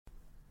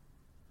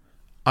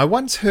I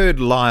once heard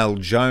Lyle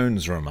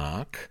Jones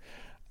remark,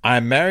 "I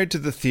am married to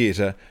the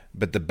theatre,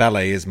 but the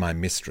ballet is my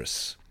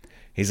mistress."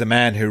 He's a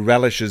man who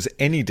relishes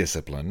any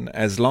discipline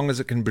as long as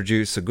it can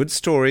produce a good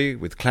story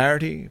with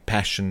clarity,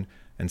 passion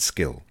and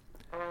skill.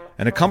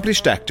 An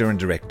accomplished actor and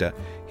director,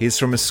 he is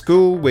from a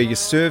school where you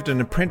served an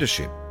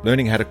apprenticeship,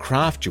 learning how to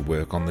craft your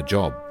work on the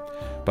job,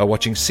 by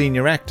watching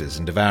senior actors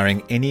and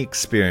devouring any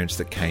experience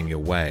that came your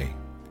way.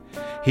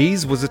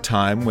 His was a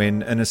time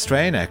when an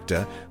Australian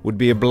actor would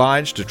be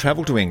obliged to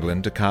travel to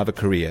England to carve a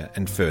career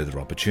and further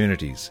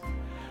opportunities.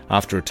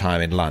 After a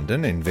time in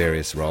London in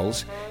various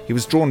roles, he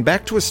was drawn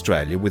back to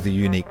Australia with a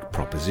unique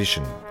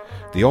proposition: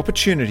 the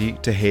opportunity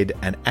to head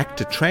an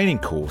actor training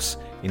course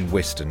in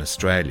Western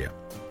Australia.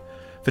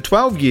 For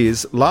 12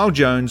 years, Lyle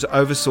Jones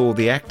oversaw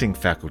the acting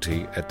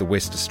faculty at the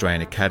West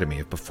Australian Academy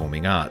of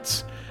Performing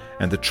Arts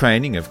and the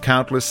training of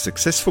countless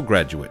successful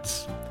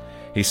graduates.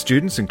 His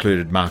students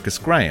included Marcus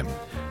Graham,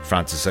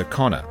 Francis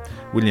O'Connor,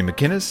 William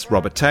McInnes,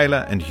 Robert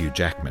Taylor and Hugh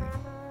Jackman.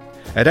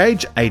 At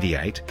age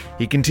 88,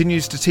 he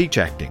continues to teach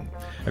acting,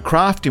 a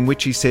craft in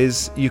which he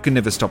says you can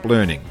never stop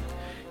learning.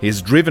 He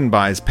is driven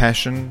by his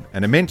passion,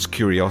 an immense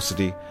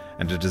curiosity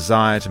and a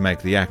desire to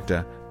make the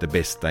actor the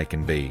best they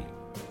can be.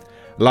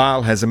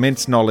 Lyle has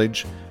immense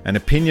knowledge, an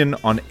opinion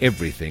on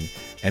everything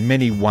and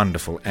many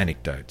wonderful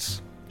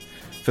anecdotes.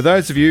 For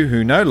those of you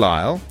who know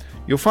Lyle,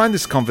 you'll find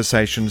this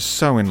conversation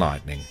so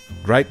enlightening,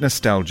 great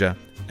nostalgia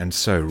and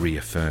so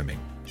reaffirming.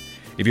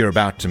 If you're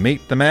about to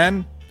meet the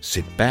man,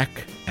 sit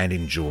back and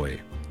enjoy.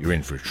 You're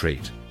in for a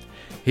treat.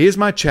 Here's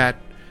my chat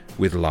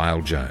with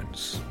Lyle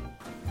Jones.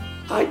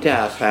 I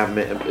doubt how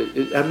many...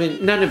 I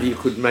mean, none of you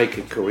could make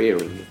a career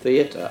in the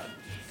theatre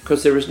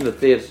because there isn't a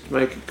theatre to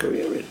make a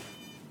career in.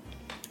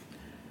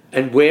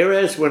 And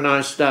whereas when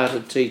I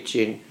started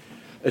teaching,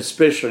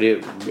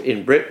 especially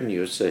in Britain,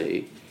 you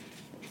see,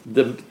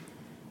 the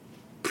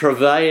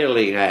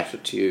prevailing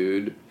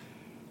attitude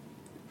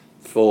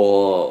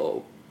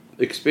for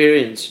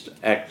experienced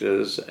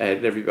actors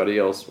and everybody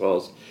else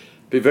was,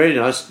 be very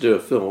nice to do a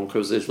film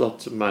because there's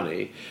lots of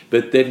money,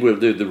 but then we'll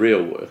do the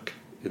real work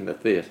in the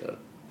theatre.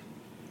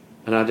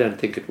 And I don't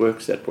think it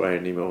works that way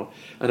anymore.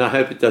 And I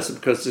hope it doesn't,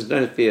 because there's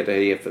no theatre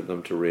here for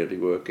them to really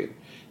work in.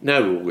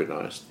 No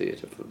organised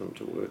theatre for them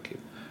to work in.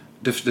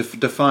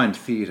 Define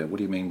theatre, what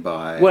do you mean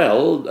by...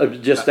 Well,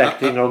 just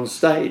acting on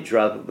stage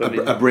rather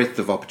than... A breadth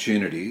of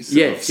opportunities,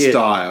 yes, of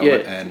style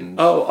and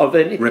of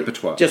anything.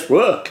 Repertoire. Just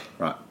work.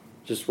 Right.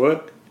 Just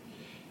work.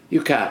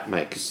 You can't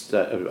make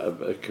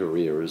a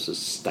career as a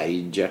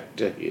stage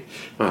actor.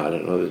 I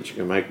don't know that you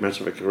can make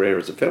much of a career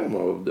as a film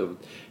or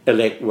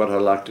what I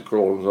like to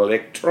call an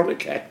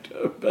electronic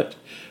actor. But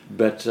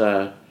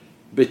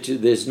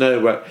there's no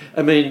way...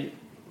 I mean...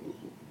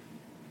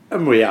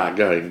 And we are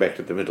going back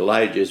to the Middle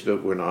Ages,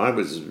 but when I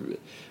was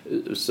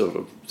sort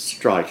of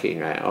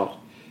striking out,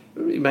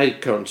 we made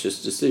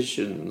conscious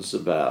decisions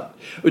about...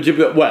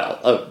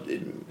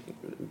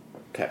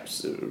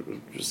 perhaps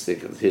just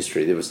think of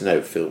history. There was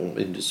no film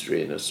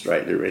industry in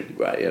Australia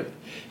anyway,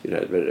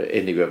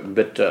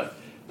 but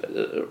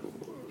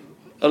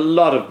a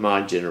lot of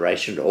my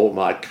generation, all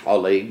my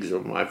colleagues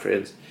or my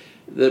friends,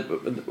 the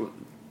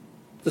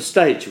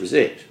stage was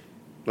it.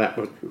 That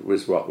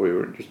was what we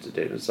were interested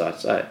in, as I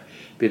say.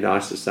 It'd be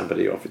nice if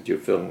somebody offered you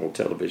film or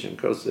television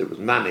because there was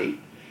money.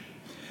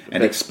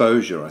 And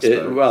exposure, I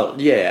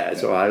suppose.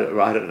 So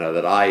I don't know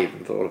that I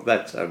even thought of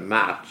that so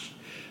much.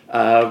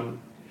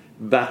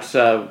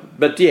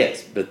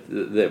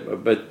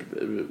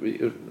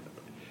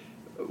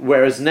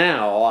 Whereas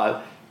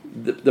now,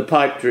 the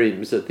pipe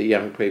dreams that the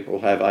young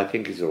people have, I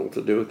think, is all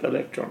to do with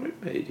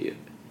electronic media.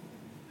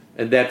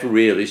 And that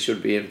really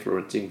should be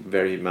influencing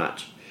very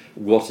much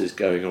what is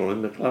going on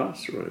in the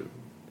classroom.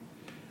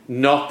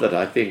 Not that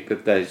I think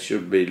that they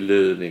should be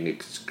learning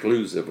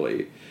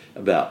exclusively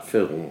about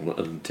film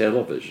and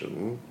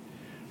television,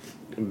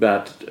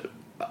 but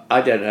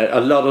I don't know, a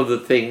lot of the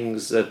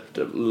things that,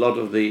 a lot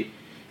of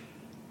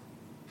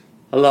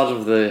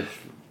the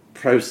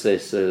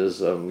processes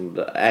and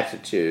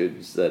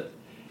attitudes that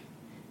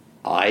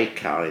I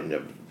kind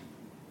of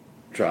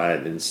try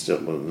and instill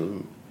in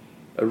them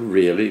are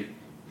really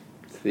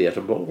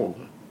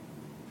theatre-born.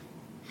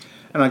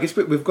 And I guess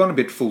we've gone a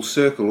bit full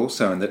circle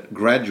also in that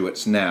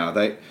graduates now,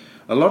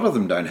 a lot of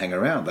them don't hang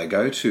around. They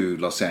go to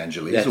Los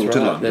Angeles to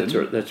London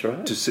that's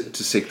right. to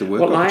seek the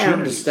work opportunities. Well, I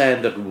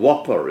understand that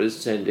WAAPA is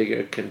sending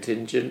a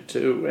contingent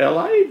to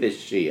LA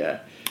this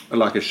year.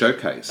 Like a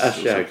showcase? A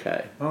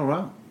showcase. Oh,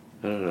 right.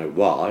 I don't know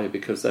why,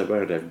 because they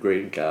won't have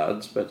green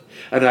cards,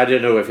 and I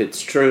don't know if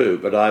it's true,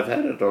 but I've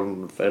had it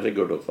on fairly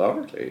good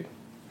authority.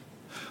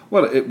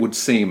 Well, it would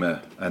seem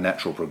a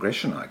natural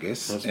progression, I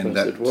guess. I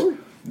suppose it would.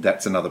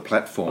 That's another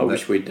platform. I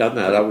wish we'd done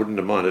that. I wouldn't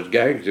have minded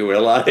going to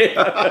LA.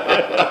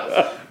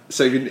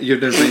 So you've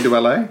never been to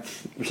LA?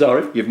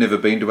 Sorry? You've never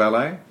been to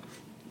LA?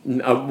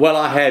 Well,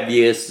 I have,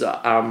 yes.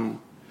 I'm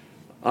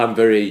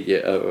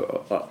very...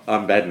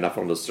 I'm bad enough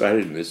on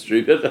Australian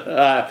history, but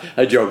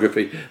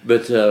geography,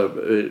 but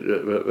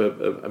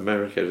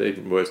America is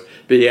even worse.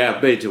 But yeah,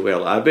 I've been to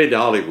LA. I've been to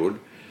Hollywood.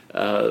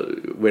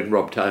 when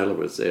Rob Taylor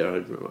was there.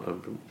 I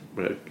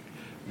went a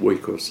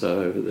week or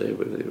so over there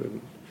with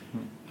him.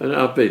 And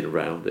I've been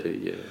around there,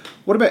 yeah.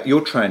 What about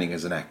your training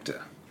as an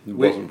actor? There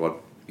wasn't one.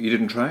 You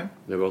didn't train?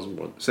 There wasn't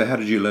one. So how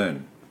did you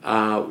learn?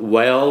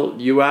 Well,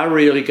 you are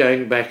really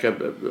going back.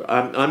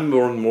 I'm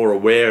more and more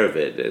aware of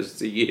it as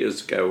the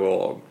years go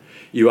on.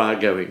 You are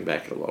going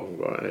back a long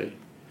way.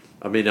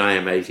 I mean, I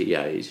am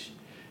 88,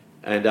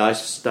 and I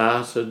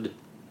started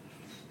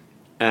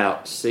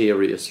out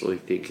seriously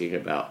thinking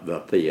about the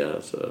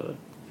theatre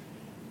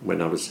when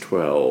I was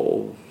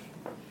 12,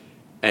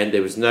 and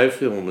there was no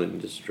film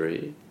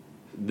industry.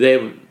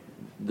 The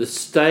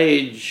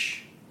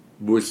stage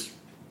was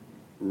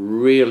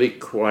really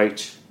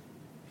quite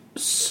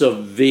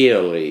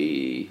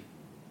severely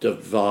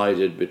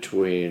divided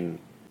between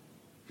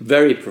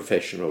very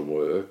professional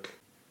work,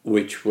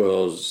 which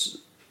was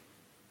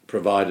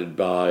provided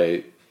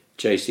by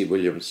J.C.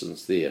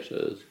 Williamson's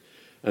theatres,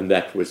 and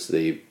they were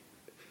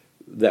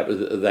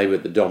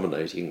the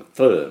dominating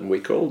firm. We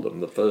called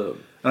them the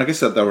firm. And I guess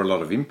that there were a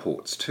lot of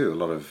imports too, a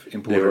lot of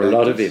imported There were a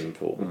lot of actors.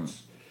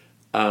 imports.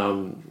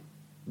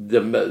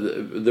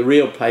 The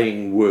real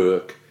paying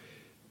work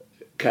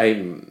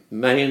came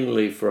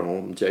mainly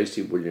from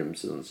J.C.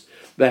 Williamson's.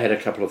 They had a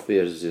couple of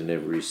theatres in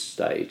every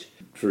state.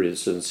 For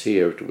instance,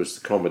 here it was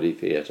the Comedy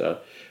Theatre,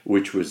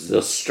 which was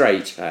the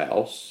Straight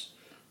House.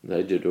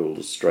 They did all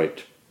the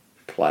straight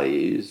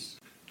plays,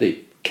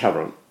 the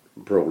current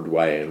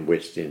Broadway and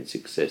West End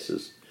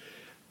successes,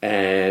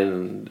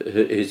 and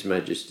His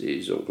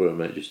Majesty's or Her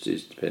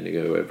Majesty's, depending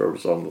on whoever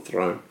was on the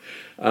throne.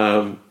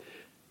 And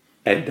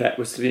that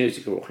was the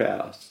musical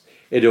house.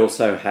 It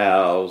also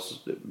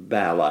housed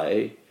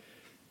ballet,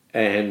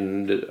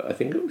 and I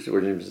think it was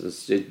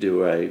Williams did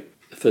do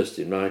first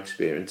in my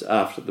experience,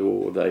 after the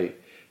war they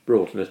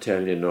brought an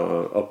Italian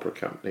opera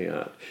company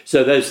out.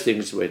 So those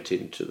things went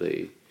into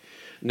the...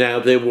 Now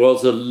there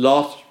was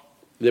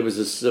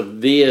a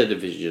severe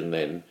division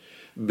then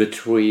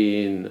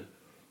between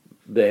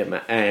them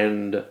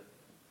and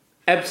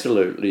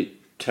absolutely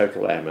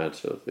total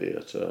amateur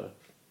theatre.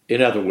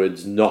 In other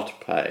words,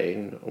 not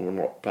paying, or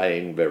not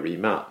paying very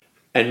much.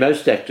 And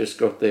most actors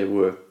got their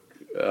work,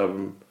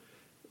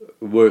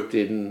 worked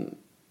in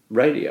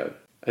radio.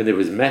 And there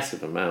was a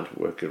massive amount of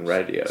work in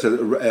radio. So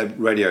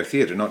radio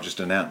theatre, not just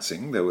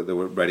announcing, there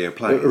were radio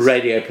plays.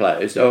 Radio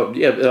plays. Oh,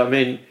 yeah, I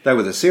mean... They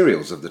were the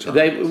serials of the time.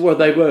 They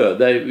were.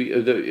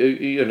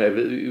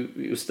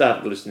 You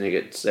started listening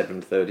at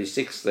 7:30,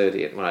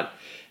 6:30 at night.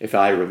 If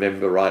I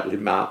remember rightly,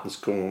 Martin's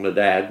Corner,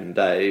 Dad and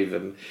Dave,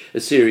 and a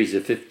series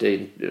of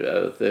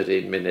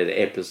 13-minute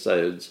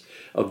episodes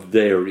of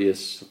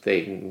various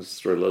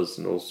things, thrillers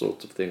and all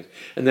sorts of things.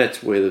 And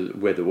that's where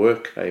the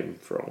work came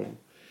from.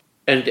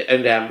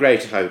 And our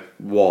great hope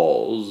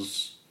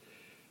was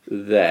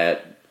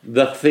that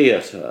the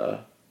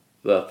theatre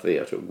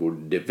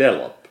would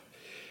develop.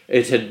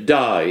 It had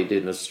died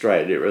in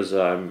Australia, as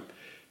I'm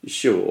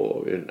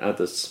sure in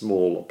other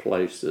smaller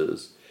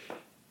places,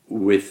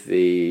 with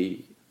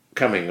the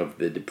coming of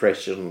the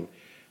Depression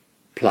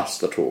plus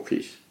the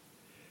talkies.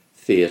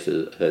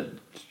 Theatre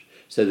had...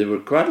 So there were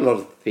quite a lot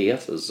of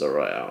theatres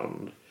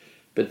around,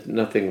 but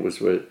nothing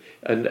was worth...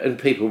 And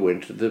people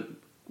went to the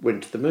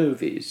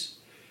movies.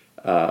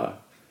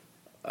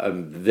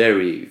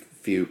 Very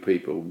few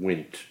people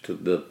went to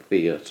the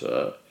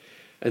theatre,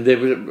 and there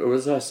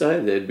was, as I say,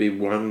 there'd be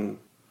one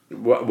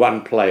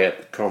play at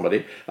the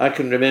Comedy. I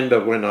can remember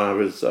when I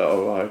was, I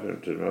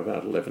don't know,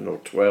 about 11 or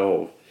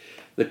 12,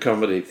 the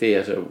Comedy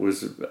Theatre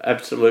was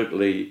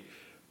absolutely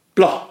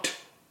blocked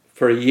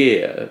for a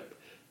year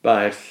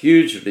by a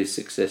hugely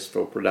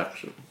successful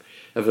production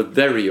of a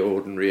very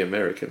ordinary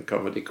American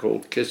comedy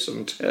called Kiss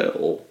and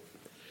Tell.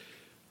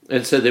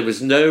 And so there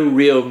was no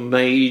real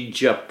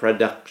major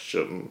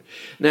production.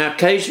 Now,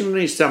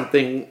 occasionally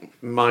something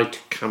might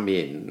come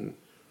in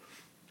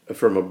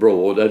from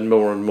abroad, and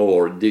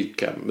more it did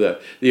come.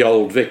 The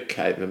Old Vic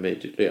came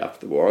immediately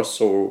after the war. I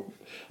saw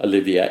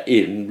Olivia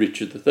in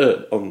Richard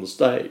III on the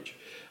stage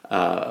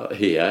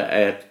here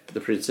at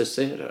the Princess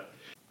Theatre.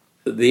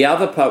 The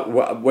other part,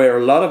 where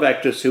a lot of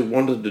actors who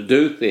wanted to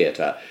do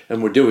theatre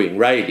and were doing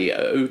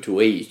radio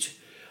to eat,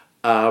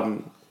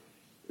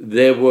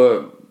 there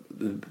were...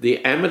 The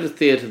amateur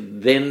theatre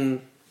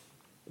then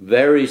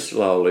very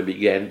slowly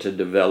began to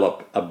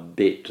develop a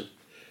bit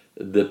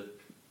the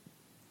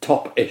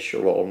top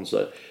echelons,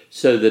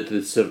 so that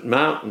the St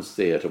Martin's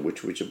Theatre,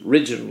 which was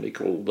originally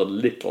called the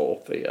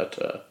Little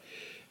Theatre,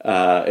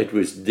 it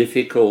was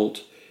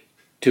difficult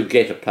to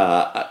get a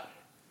part,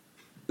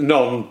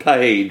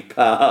 non-paid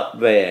part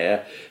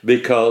there,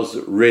 because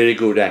really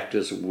good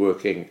actors were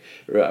working.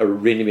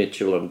 Rennie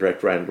Mitchell and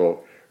Brett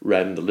Randall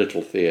ran the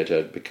Little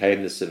Theatre,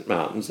 became the St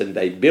Martin's, and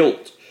they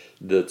built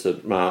the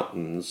St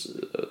Martin's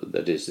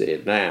that is there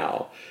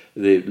now.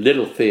 The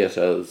Little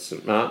Theatre, the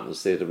St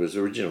Martin's Theatre, was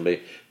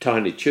originally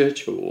Tiny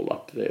Church Hall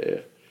up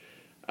there.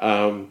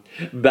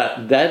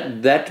 But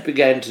that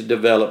began to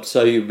develop,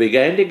 so you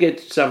began to get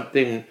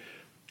something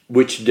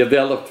which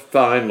developed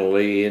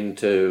finally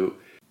into,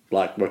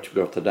 like what you've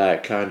got today, a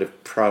kind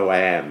of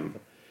pro-am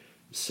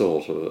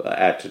sort of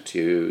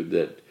attitude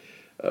that,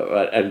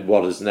 and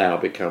what has now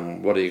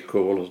become, what do you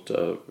call it,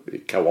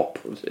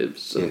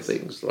 cooperatives and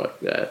things like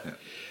that.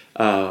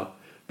 Yeah.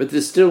 But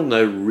there's still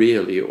no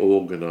really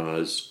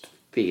organised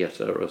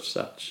theatre as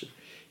such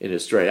in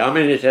Australia. I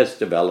mean, it has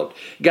developed.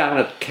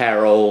 Garnet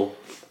Carroll,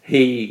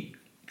 he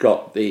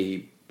got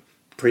the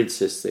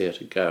Princess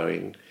Theatre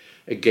going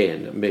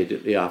again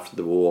immediately after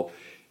the war.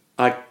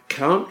 I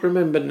can't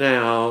remember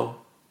now.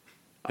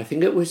 I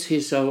think it was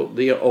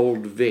the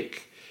old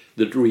Vic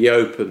that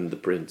reopened the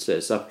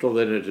Princess. Up till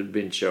then it had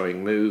been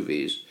showing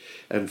movies,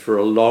 and for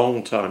a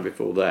long time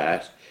before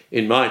that,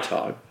 in my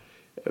time,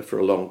 for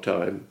a long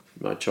time,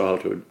 my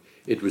childhood,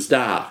 it was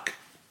dark.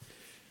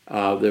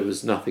 There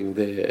was nothing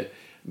there.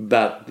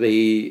 But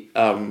he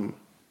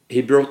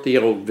brought the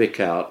old Vic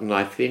out, and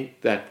I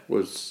think that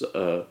was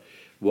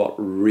what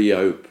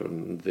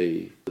reopened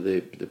the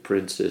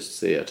Princess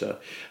Theatre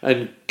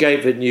and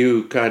gave a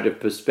new kind of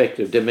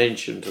perspective,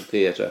 dimension to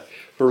theatre.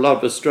 For a lot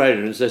of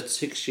Australians, that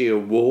 6-year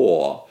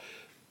war,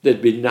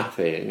 there'd been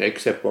nothing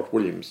except what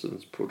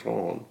Williamson's put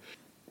on.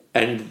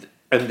 And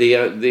the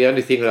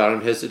only thing that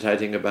I'm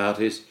hesitating about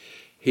is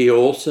he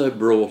also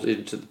brought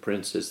into the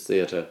Princess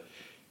Theatre,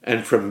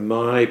 and from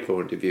my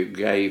point of view,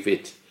 gave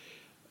it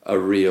a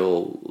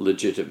real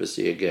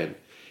legitimacy again.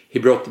 He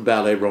brought the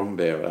Ballet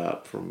Rambert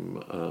out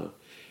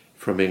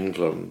from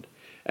England,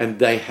 and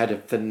they had a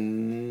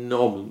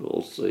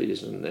phenomenal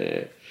season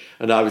there.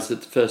 And I was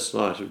at the first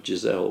night of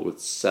Giselle with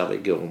Sally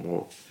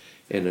Gilmore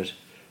in it,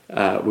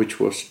 which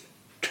was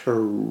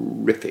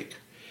terrific.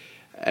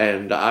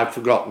 And I've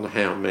forgotten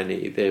how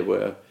many there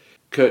were.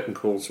 Curtain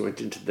calls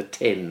went into the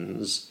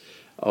tens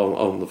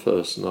on the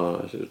first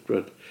night,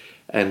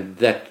 and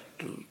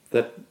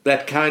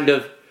that kind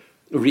of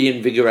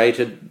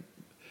reinvigorated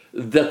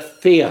the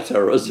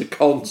theatre as a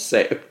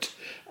concept,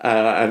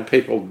 and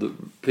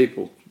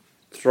people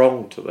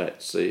thronged to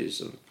that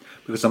season.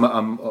 Because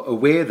I'm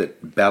aware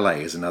that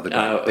ballet is another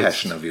great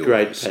passion of yours.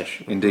 Great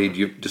passion. Indeed,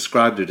 you've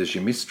described it as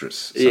your mistress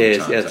sometimes.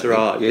 Yes, that's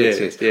right.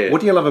 Yes.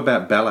 What do you love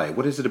about ballet?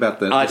 What is it about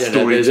the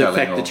storytelling? The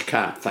fact that you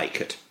can't fake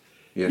it.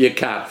 Yes. You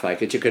can't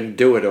fake it. You can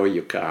do it or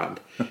you can't.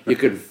 You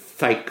can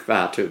fake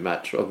far too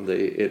much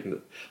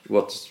in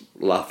what's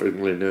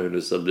laughingly known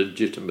as a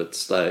legitimate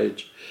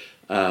stage.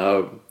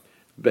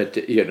 But,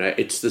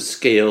 it's the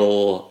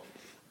skill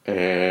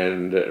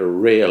and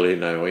really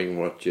knowing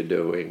what you're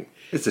doing.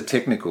 It's a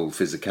technical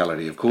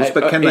physicality, of course,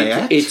 but can they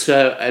act? It's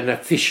an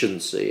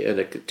efficiency and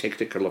a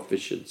technical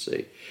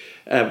efficiency.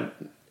 How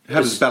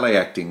does ballet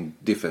acting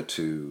differ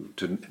to?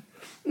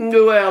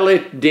 Well,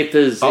 it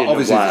differs in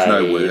obviously a way, there's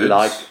no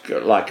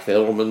words. like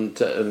film and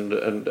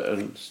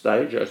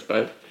stage, I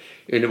suppose.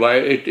 In a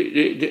way,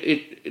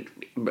 it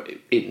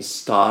in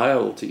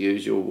style, to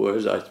use your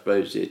words, I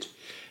suppose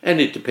and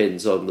it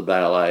depends on the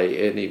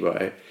ballet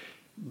anyway.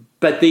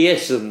 But the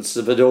essence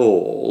of it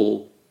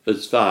all,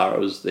 as far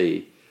as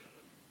the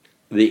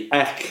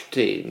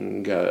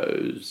acting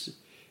goes,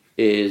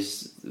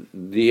 is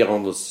the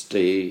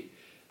honesty,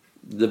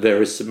 the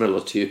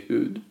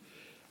verisimilitude,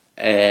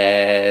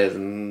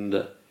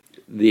 and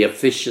the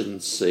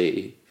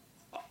efficiency,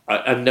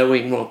 and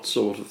knowing what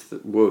sort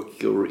of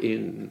work you're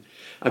in.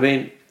 I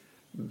mean,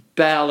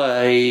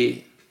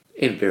 ballet,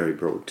 in very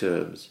broad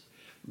terms,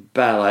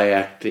 ballet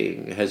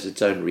acting has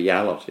its own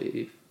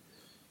reality.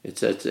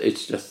 It's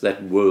just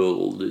that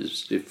world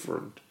is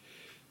different.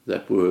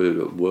 That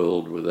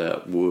world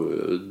without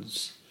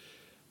words.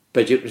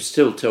 But you can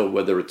still tell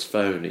whether it's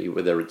phony,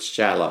 whether it's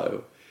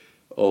shallow,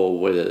 or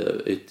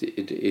whether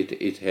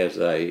it has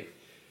a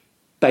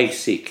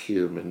basic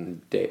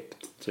human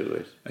depth to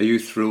it. Are you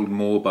thrilled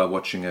more by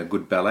watching a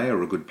good ballet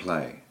or a good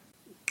play?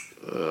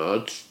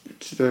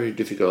 It's very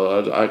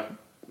difficult.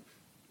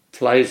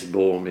 Plays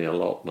bore me a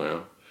lot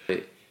now.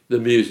 The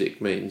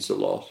music means a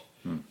lot.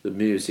 The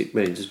music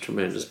means a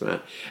tremendous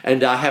amount.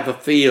 And I have a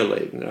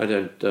feeling, I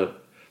don't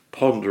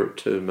ponder it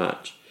too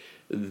much,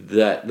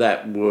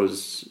 that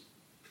was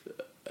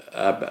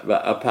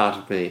a part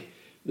of me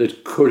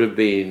that could have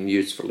been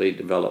usefully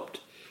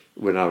developed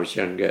when I was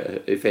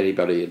younger, if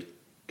anybody had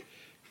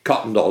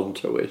cottoned on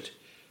to it.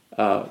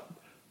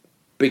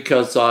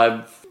 Because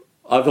I've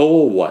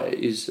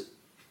always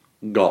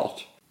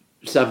got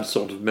some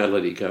sort of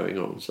melody going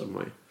on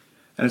somewhere.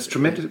 And it's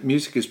tremendous.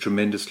 Music is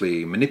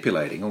tremendously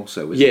manipulating,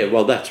 also, isn't it? Yeah,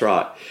 well, that's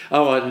right.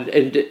 Oh, and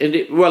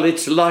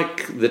it's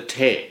like the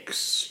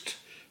text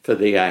for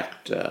the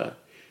actor.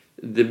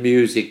 The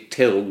music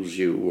tells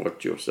you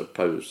what you're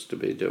supposed to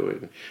be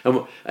doing,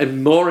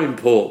 and more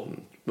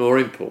important,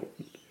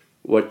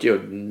 what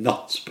you're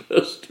not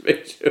supposed to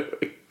be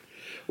doing.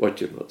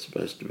 What you're not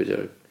supposed to be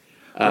doing.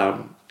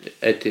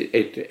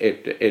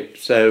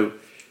 So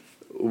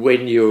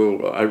when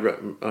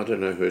I don't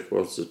know who it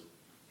was that.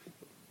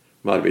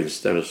 Might have been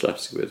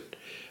Stanislavski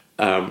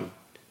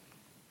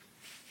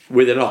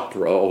with an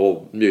opera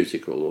or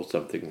musical or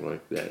something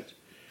like that.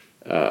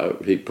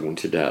 He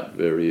pointed out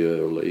very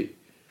early,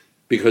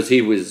 because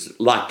he was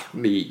like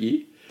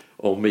me,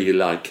 or me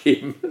like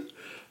him,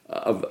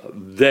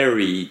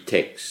 very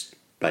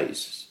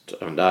text-based,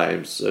 and I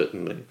am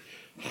certainly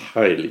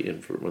highly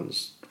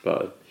influenced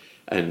by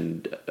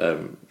and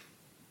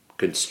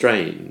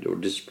constrained or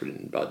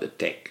disciplined by the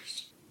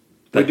text.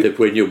 But that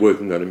when you're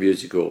working on a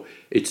musical,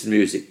 it's the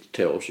music that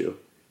tells you,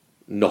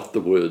 not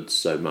the words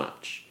so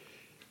much.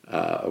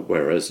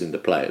 Whereas in the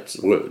play, it's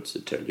the words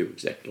that tell you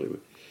exactly.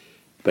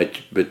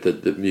 But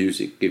the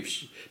music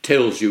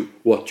tells you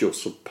what you're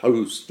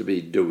supposed to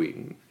be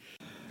doing.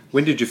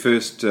 When did you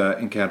first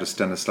encounter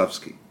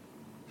Stanislavski?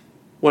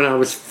 When I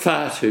was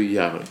far too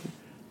young,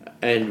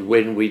 and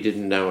when we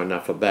didn't know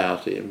enough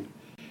about him.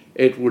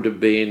 It would have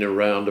been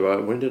around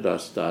about, when did I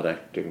start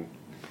acting?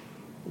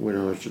 When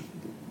I was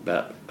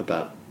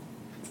about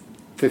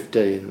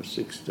 15 or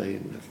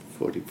 16,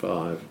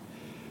 45,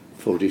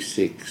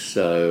 46.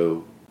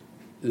 So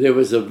there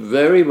was a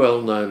very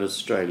well-known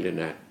Australian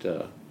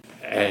actor,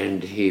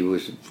 and he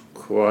was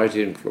quite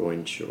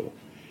influential.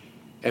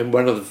 And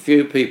one of the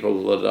few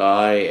people that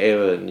I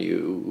ever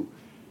knew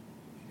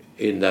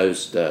in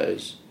those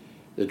days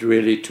that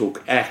really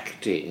took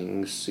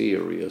acting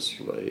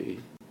seriously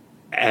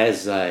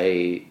as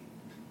an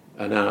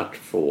art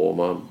form.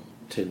 I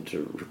tend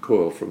to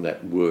recoil from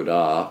that word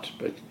art,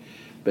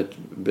 but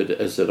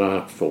as an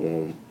art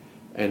form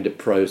and a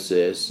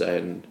process,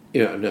 and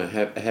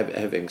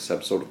having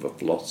some sort of a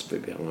philosophy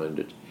behind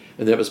it.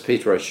 And that was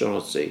Peter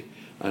O'Shaughnessy.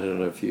 I don't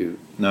know if you...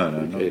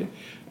 No.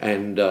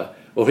 And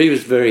he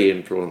was very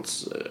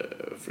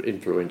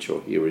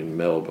influential here in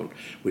Melbourne.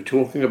 We're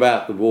talking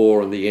about the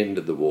war and the end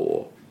of the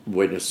war,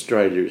 when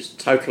Australia is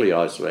totally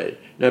isolated.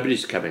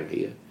 Nobody's coming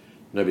here.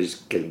 Nobody's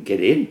going to get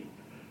in.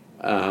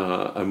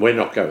 And we're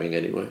not going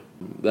anywhere.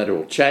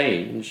 That'll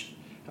change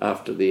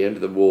after the end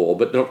of the war,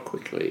 but not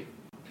quickly.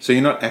 So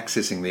you're not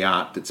accessing the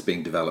art that's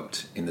being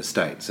developed in the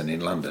States and in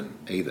London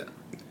either?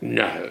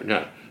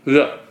 No.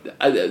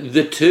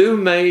 The two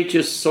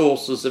major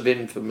sources of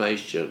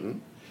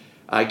information,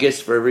 I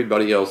guess for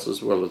everybody else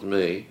as well as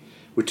me,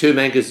 were two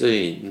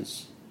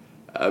magazines.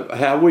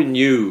 How we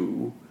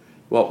knew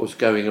what was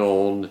going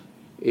on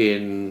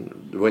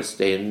in the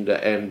West End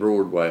and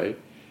Broadway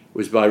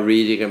was by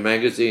reading a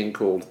magazine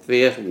called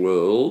Theatre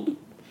World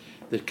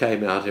that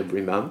came out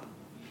every month,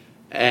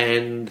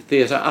 and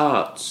Theatre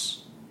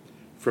Arts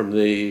from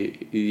the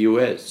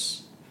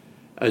US.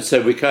 And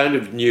so we kind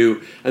of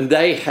knew, and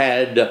they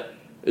had,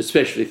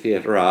 especially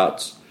Theatre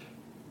Arts,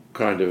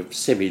 kind of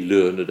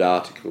semi-learned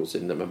articles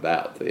in them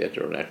about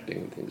theatre and acting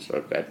and things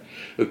like that.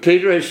 But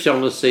Peter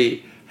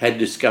O'Shaughnessy had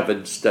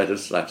discovered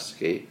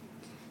Stanislavski,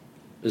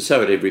 and so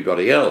had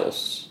everybody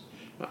else.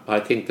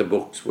 I think the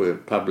books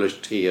weren't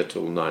published here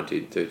till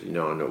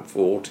 1939 or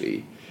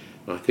 40.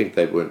 I think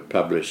they weren't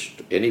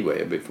published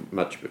anywhere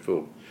much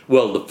before.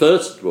 Well, the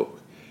first book,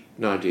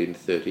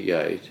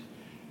 1938.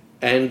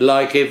 And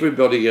like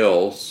everybody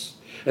else,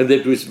 and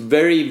it was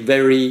very,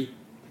 very...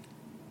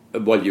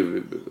 Well,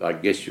 I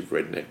guess you've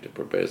read Nectar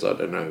Prepares, I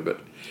don't know,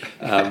 but...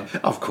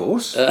 of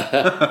course.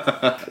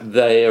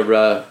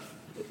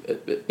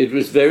 It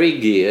was very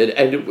geared,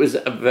 and it was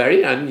a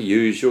very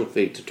unusual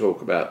thing to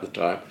talk about at the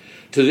time,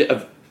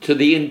 to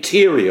the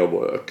interior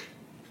work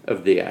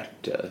of the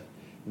actor,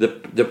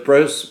 the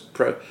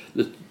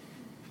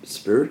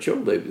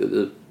spiritual,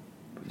 the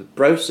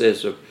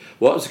process of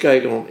what's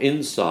going on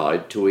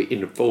inside to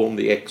inform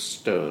the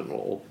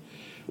external.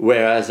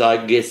 Whereas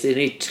I guess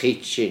any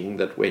teaching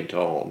that went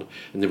on,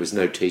 and there was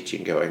no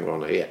teaching going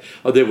on here,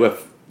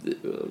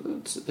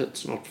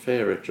 that's not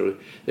fair actually,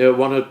 there were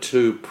one or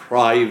two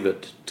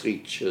private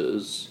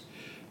teachers,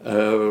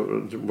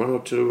 one or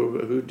two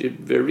who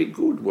did very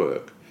good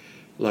work,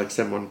 like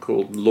someone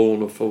called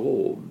Lorna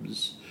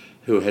Forbes,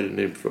 who had an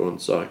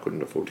influence. I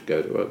couldn't afford to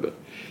go to her, but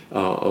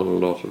on a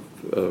lot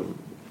of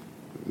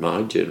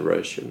my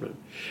generation.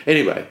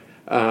 Anyway,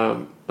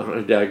 I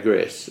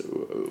digress.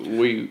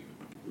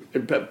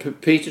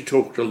 Peter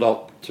talked a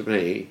lot to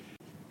me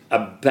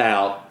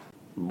about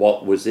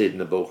what was in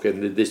the book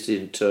and this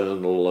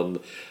internal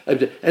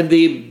and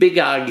the big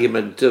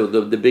argument, or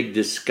the big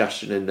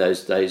discussion in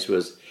those days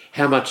was,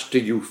 how much do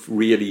you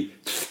really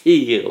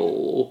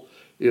feel?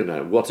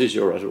 What is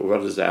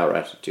our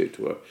attitude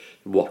to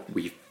what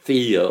we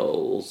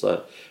feel?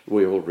 So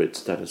we all read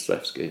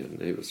Stanislavski,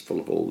 and he was full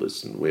of all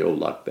this, and we all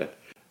liked that.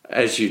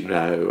 As you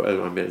know,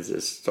 I mean, it's a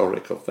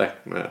historical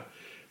fact now.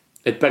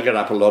 It buggered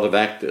up a lot of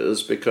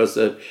actors because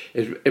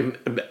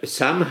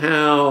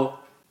somehow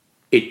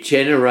it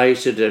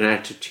generated an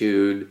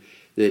attitude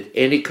that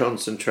any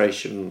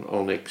concentration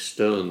on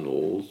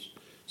externals,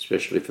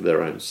 especially for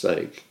their own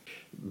sake,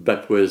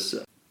 but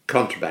was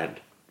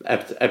contraband,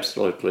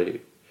 absolutely,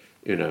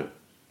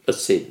 a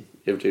sin.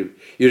 You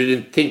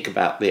didn't think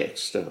about the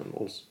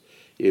externals.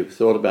 You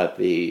thought about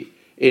the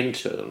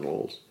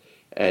internals,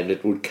 and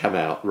it would come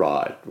out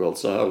right. Well,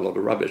 it's a whole lot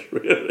of rubbish,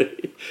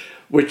 really,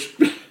 which...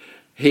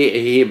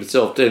 He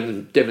himself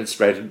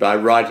demonstrated by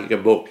writing a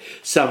book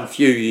some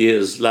few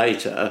years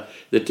later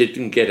that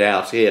didn't get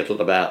out here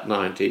till about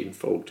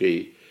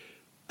 1948,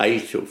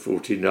 48 or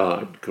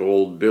 49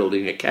 called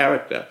Building a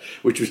Character,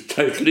 which was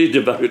totally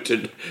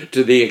devoted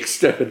to the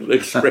external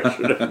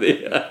expression of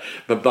the...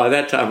 but by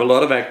that time, a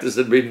lot of actors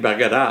had been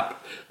buggered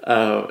up.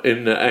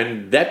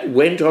 And that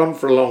went on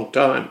for a long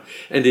time.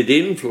 And it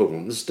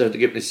influenced, don't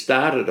get me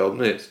started on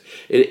this,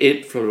 it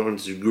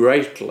influenced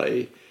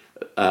greatly,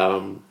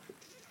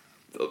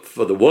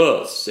 for the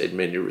worse in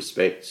many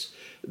respects,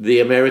 the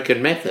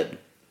American method.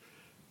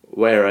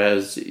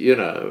 Whereas, we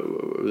all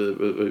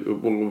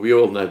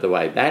know the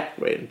way that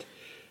went,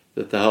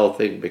 that the whole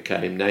thing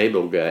became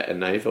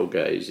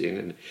navel-gazing,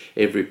 and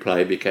every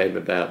play became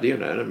about,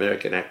 an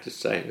American actor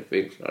saying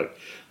things like,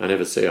 I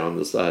never say on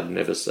the side,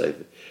 never say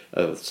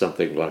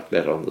something like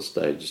that on the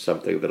stage,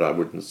 something that I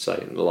wouldn't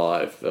say in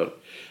live.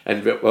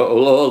 And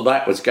all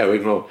that was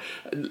going on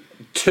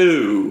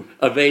to,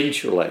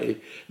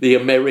 eventually, the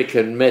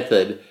American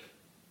method,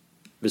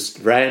 Mr.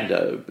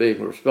 Brando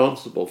being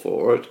responsible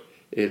for it,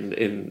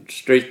 in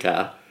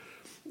Streetcar,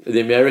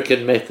 the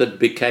American method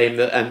became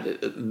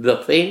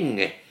the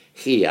thing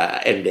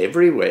here and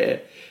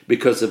everywhere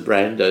because of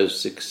Brando's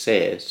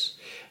success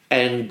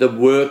and the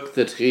work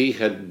that he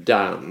had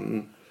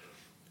done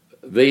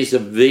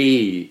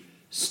vis-a-vis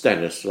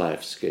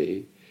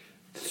Stanislavski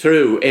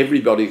through,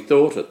 everybody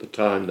thought at the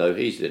time, though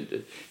he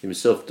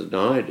himself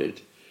denied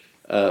it,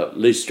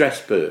 Lee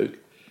Strasberg,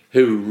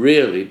 who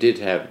really did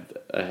have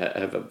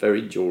a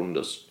very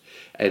jaundiced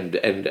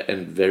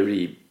and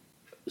very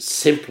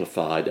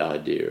simplified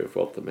idea of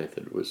what the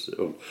method was,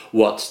 or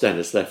what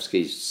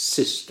Stanislavski's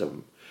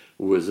system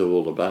was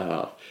all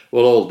about.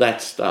 Well, all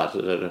that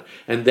started,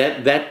 and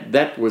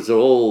that was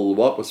all.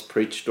 What was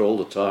preached all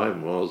the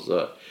time was,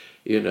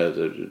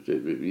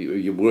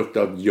 you worked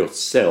on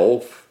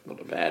yourself.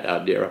 Not a bad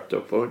idea up to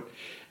a point,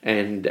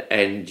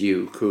 and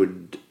you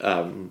could,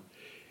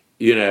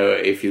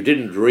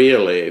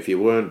 if you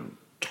weren't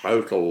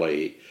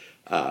totally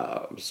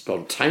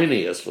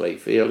spontaneously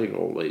feeling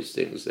all these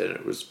things, then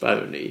it was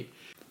phony.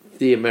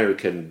 The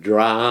American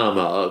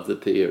drama of the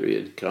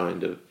period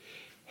kind of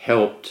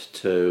helped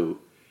to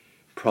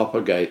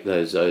propagate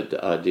those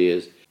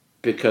ideas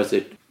because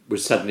it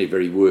was suddenly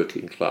very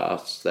working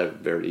class. They were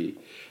very,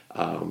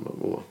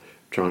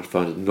 trying to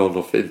find a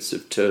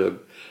non-offensive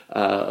term,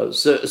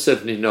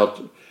 certainly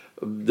not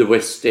the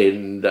West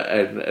End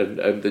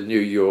and the New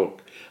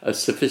York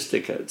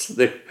sophisticates.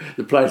 The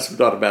place was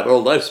not about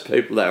all those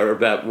people, they were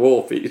about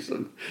wharfies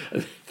and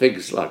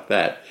things like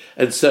that.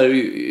 And so,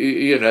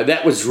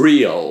 that was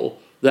real.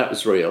 That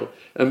was real.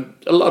 And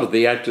a lot of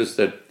the actors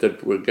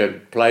that were going to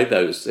play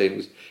those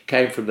things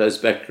came from those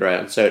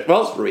backgrounds, so it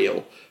was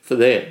real for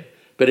them.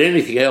 But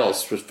anything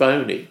else was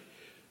phony.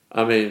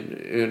 I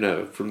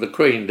mean, from the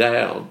Queen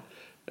down,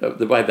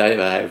 the way they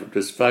behaved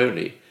was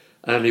phony.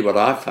 Only what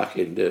I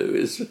fucking do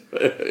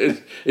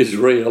is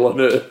real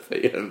and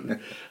earthy, and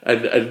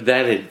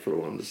that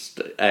influenced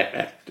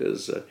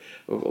actors.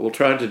 Well,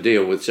 trying to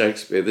deal with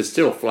Shakespeare, they're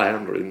still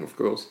floundering, of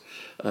course,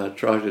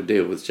 trying to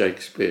deal with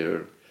Shakespeare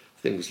and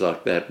things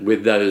like that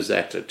with those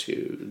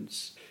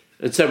attitudes.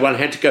 And so one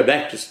had to go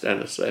back to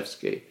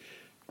Stanislavski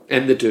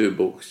and the two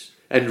books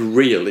and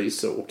really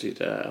sort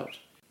it out.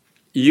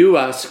 You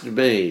asked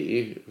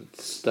me,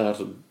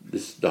 started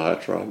this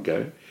diatribe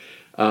going,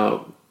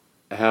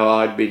 how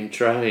I'd been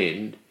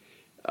trained.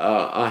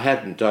 I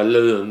hadn't. I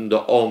learned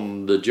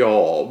on the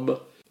job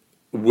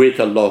with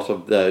a lot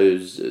of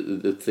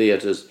the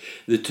theatres.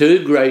 The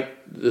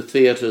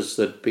theatres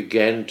that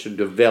began to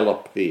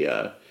develop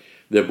here,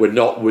 that were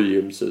not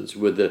Williamson's,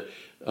 were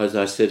as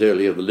I said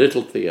earlier, the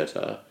Little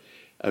Theatre,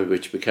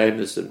 which became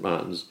the St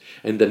Martin's,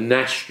 and the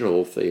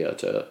National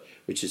Theatre,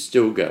 which is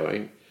still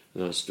going,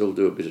 and I still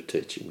do a bit of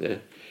teaching there.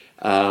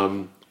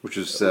 Which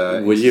is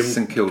William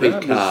St Kilda.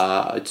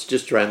 Picard. It's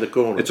just around the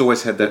corner. It's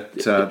always had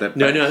that.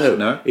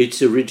 No.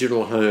 Its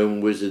original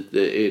home was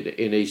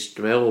in East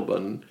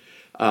Melbourne,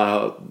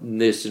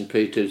 near St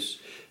Peter's.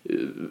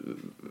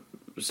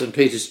 St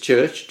Peter's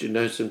Church. Do you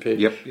know St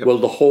Peter's? Yep. Well,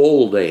 the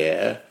hall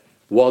there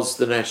was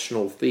the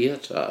National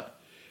Theatre.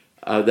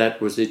 That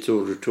was its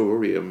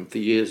auditorium for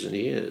years and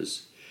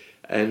years,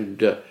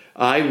 and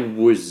I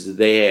was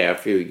there a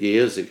few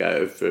years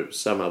ago for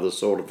some other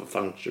sort of a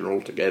function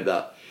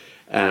altogether.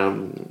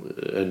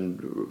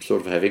 And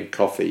sort of having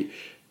coffee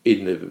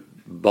in the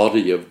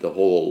body of the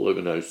hall. There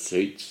were no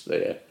seats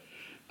there.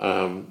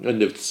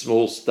 And the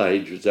small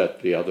stage was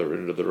at the other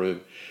end of the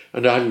room.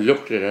 And I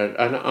looked at it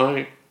and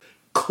I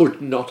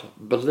could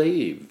not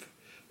believe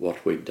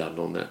what we'd done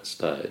on that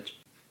stage.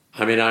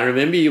 I mean, I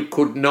remember you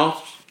could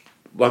not,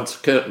 once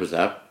the curtain was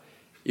up,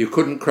 you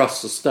couldn't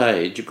cross the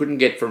stage. You couldn't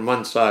get from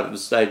one side of the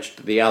stage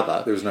to the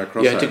other. There was no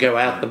crossover. You had to go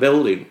out the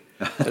building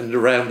and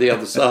around the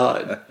other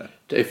side.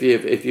 If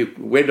you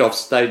went off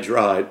stage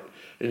right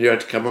and you had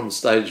to come on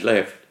stage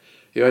left,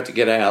 you had to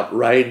get out,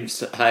 rain,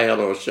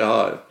 hail or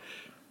shine,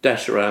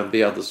 dash around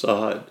the other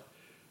side.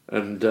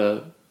 And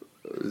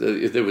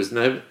there was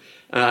no...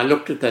 And I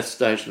looked at that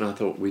stage and I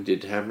thought, we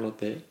did Hamlet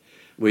there.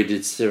 We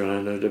did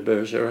Cyrano de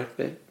Bergerac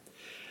there.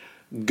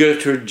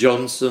 Gertrude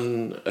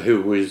Johnson,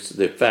 who was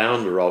the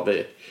founder of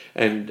it,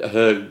 and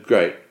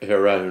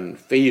her own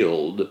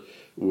field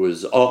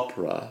was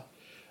opera.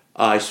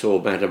 I saw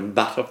Madame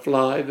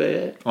Butterfly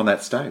there. On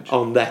that stage?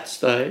 On that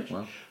stage.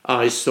 Wow.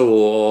 I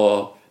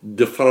saw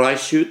De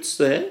Freischütz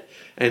there,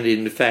 and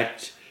in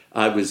fact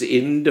I was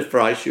in De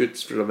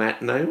Freischütz for a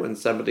matinee when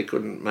somebody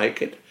couldn't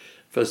make it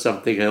for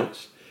something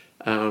else,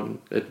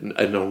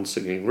 a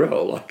non-singing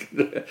role,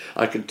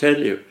 I can tell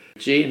you.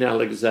 Jean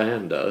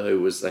Alexander, who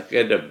was the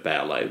head of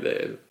ballet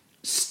there,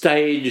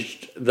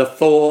 staged the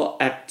 4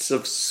 acts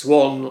of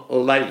Swan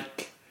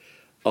Lake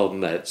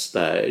on that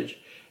stage.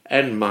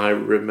 And my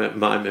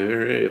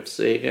memory of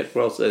seeing it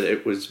was that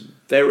it was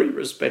very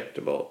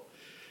respectable.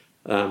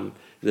 The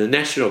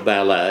National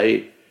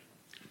Ballet,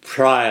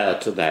 prior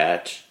to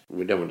that,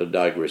 we don't want to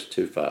digress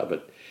too far,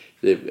 but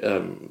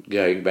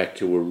going back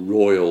to a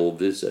royal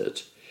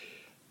visit,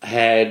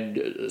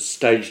 had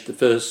staged the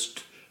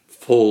first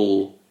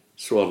full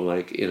Swan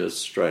Lake in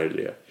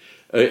Australia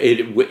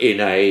in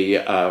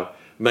a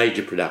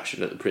major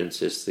production at the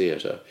Princess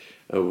Theatre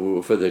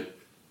for the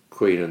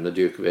Queen and the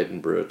Duke of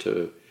Edinburgh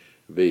to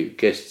be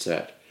guests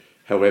at.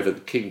 However,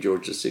 King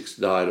George VI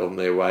died on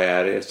their way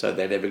out here, so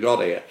they never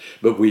got here.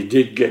 But we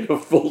did get a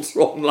full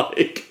Swan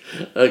Lake,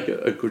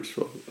 a good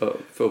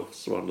full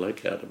Swan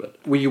Lake out of it.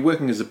 Were you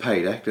working as a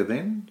paid actor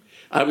then?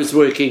 I was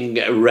working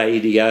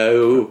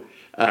radio,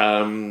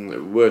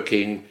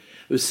 working...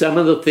 Some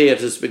of the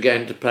theatres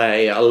began to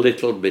pay a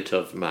little bit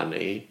of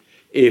money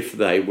if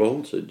they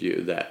wanted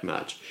you that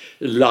much,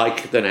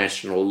 like the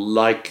National,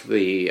 like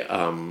the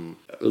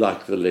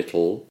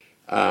Little.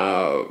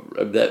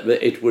 That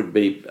it would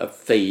be a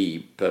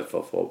fee per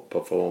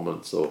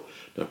performance, or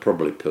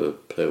probably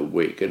per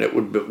week, and it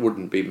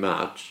wouldn't be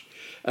much.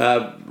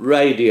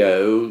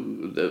 Radio,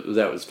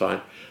 that was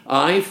fine.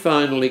 I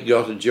finally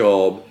got a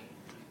job.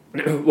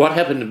 What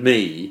happened to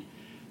me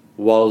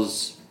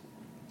was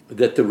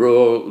that they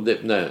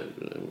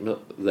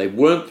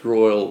weren't the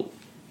Royal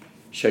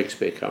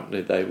Shakespeare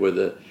Company. They were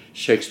the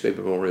Shakespeare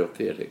Memorial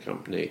Theatre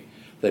Company.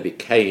 They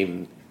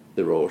became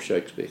the Royal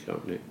Shakespeare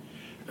Company.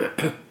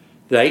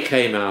 They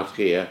came out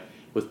here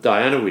with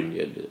Diana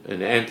Wynyard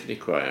and Anthony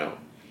Quayle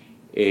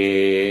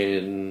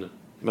in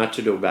Much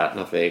Ado About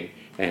Nothing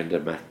and a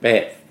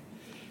Macbeth,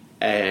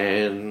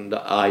 and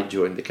I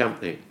joined the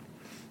company.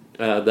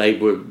 They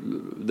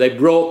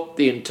brought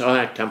the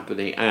entire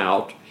company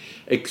out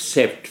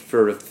except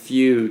for a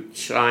few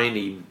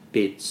tiny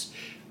bits,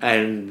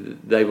 and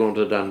they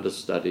wanted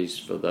understudies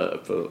for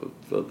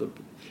the.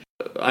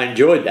 I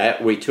enjoyed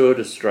that. We toured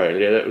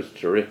Australia. That was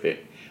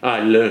terrific.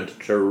 I learned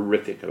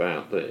terrific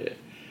about there.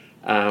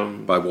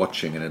 By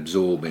watching and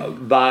absorbing.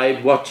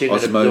 Osmosis.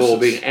 And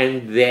absorbing,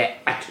 and their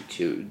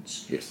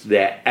attitudes. Yes.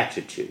 Their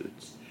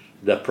attitudes.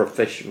 The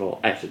professional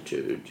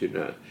attitude,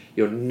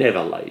 You're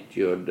never late.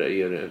 You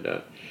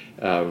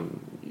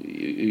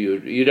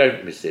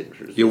don't miss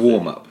interest. Your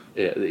warm-up.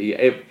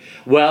 Yeah.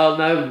 Well,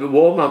 no, the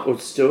warm-up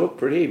was still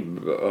pretty...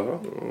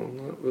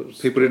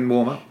 People didn't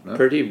warm up? No?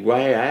 Pretty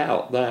way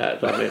out,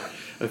 that. I mean,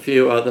 a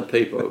few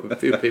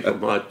people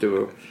might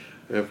do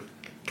a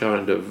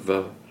kind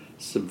of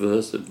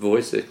subversive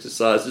voice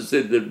exercises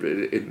in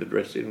the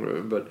dressing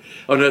room, but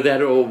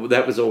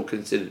that was all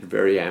considered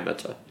very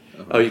amateur.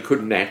 Oh, you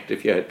couldn't act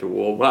if you had to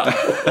warm up.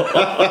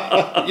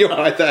 You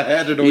either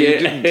had it or you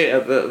didn't. Yeah,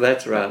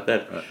 that's right.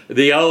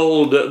 The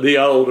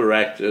older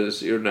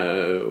actors,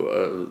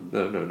 no.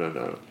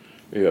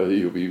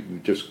 You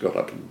just got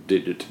up and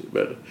did it.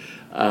 But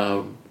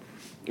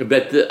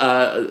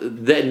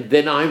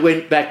then I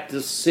went back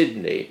to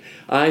Sydney.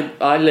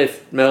 I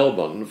left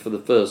Melbourne for the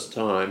first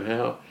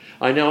time.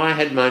 I know I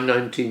had my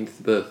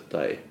 19th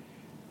birthday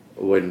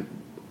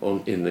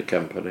in the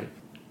company.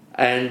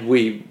 And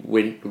we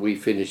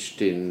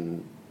finished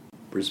in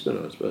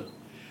Brisbane, I suppose.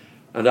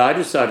 And I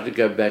decided to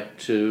go back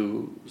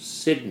to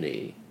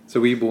Sydney. So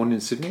were you born in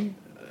Sydney?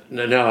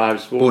 No, I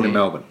was born in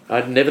Melbourne.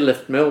 I'd never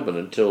left Melbourne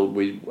until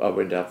I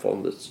went out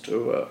on this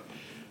tour.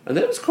 And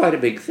that was quite a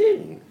big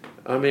thing.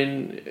 I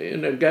mean,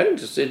 going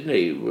to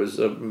Sydney was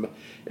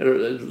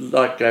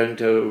like going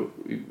to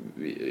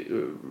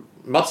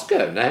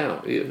Moscow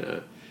now,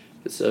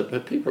 So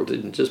people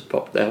didn't just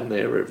pop down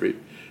there every...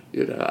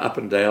 up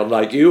and down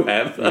like you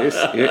have. Yes,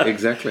 yeah,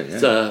 exactly. Yeah.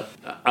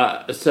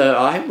 So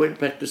I went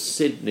back to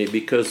Sydney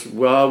because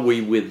while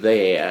we were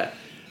there,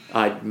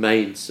 I'd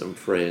made some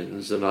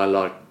friends and I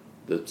liked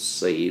the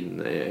scene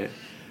there.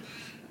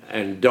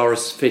 And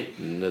Doris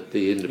Fitton at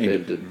the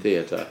Independent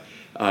Theatre,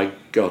 I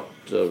got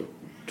to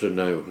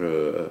know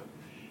her.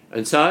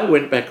 And so I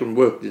went back and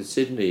worked in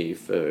Sydney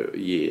for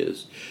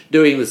years,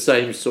 doing the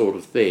same sort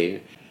of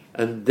thing.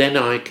 And then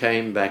I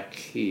came back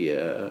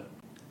here,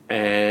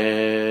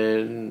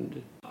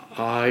 and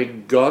I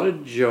got a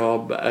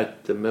job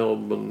at the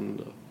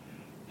Melbourne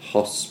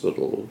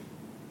Hospital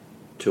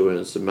to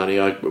earn some money.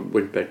 I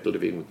went back to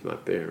living with my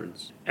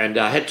parents. And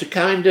I had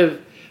to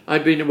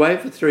I'd been away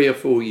for 3 or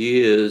 4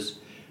 years,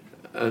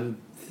 and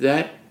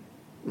that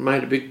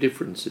made a big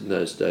difference in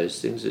those days.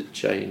 Things had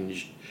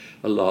changed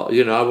a lot.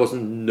 I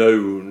wasn't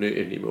known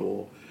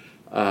anymore.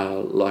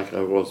 like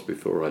I was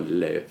before I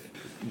left.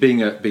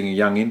 Being a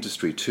young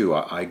industry too,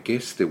 I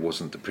guess there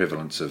wasn't the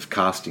prevalence of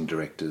casting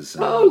directors.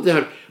 Oh,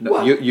 no.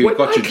 Well, you when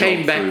got I your came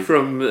job back through-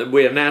 from,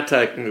 we're now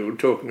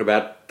talking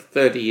about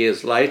 30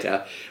 years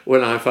later,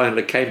 when I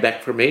finally came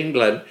back from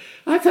England,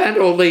 I found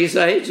all these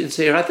agents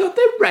here. I thought,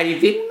 they're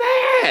raving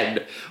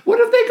mad. What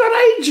have they got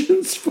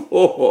agents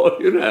for?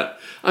 You know,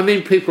 I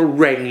mean, people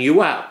rang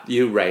you up.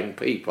 You rang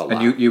people up.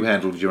 And you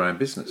handled your own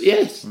business.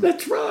 Yes,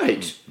 that's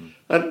right.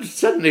 And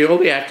suddenly all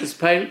the actors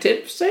paying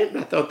 10%.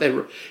 I thought they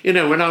were, you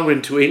know, when I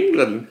went to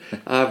England,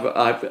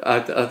 I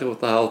thought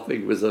the whole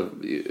thing was a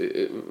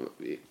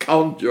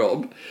con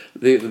job.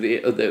 The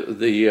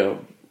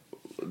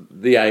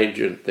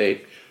agent thing.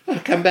 I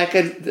come back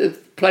and the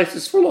place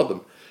is full of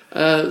them,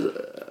 and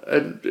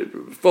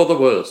for the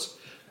worse.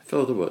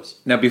 For the worse.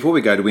 Now, before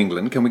we go to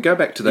England, can we go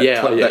back to that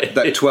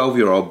that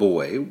 12-year-old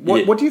boy?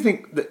 What do you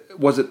think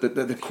was it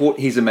that caught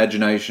his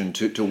imagination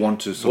to want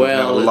to sort of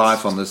have a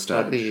life on the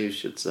stage? Funny you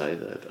should say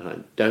that. I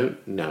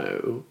don't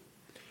know.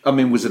 I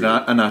mean, was it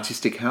an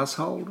artistic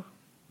household?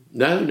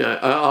 No.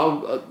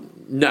 No.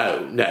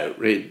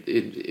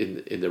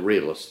 In the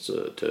realist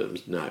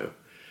terms, no.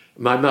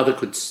 My mother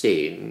could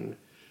sing.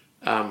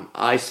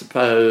 I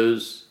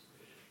suppose,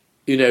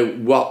 you know,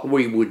 what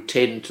we would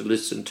tend to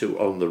listen to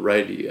on the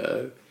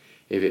radio,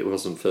 if it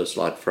wasn't First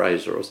Light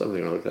Fraser or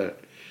something like that,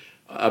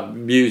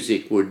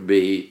 music would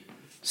be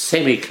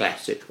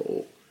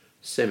semi-classical.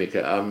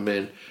 I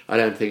mean, I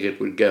don't think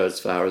it would go as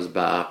far as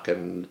Bach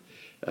and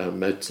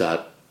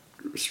Mozart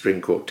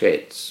string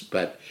quartets,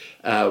 but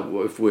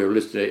if we were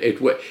listening, it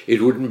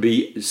wouldn't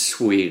be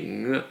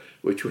swing,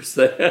 which was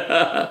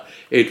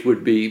it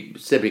would be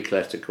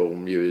semi-classical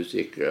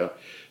music, a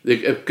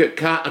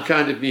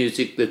kind of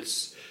music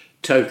that's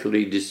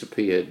totally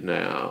disappeared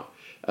now,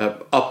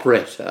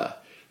 operetta,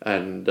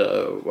 and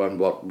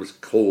what was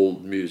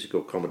called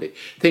musical comedy,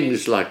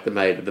 things like The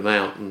Maid of the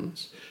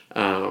Mountains,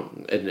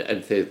 and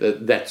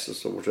that's the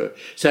sort of.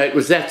 So it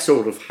was that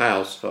sort of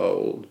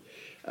household.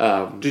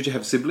 Did you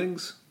have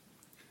siblings?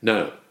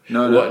 No.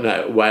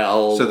 No.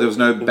 Well, so there was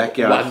no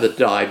backyard. One that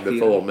died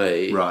before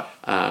me. Right.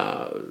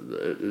 I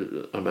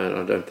mean,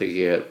 I don't think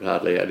he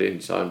hardly had any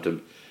time to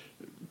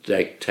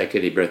take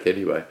any breath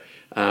anyway.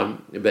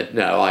 But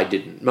no, I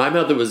didn't. My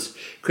mother was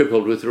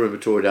crippled with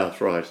rheumatoid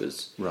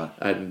arthritis. Right.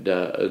 And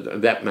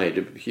that made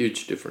a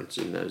huge difference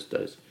in those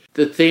days.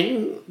 The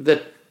thing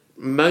that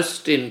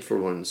most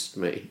influenced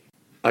me,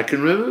 I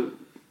can remember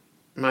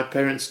my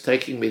parents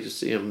taking me to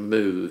see a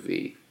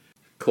movie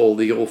called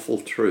The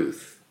Awful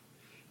Truth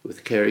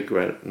with Cary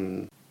Grant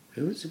and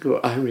who was it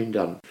called? Irene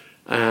Dunn,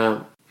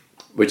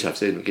 which I've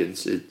seen again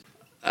since.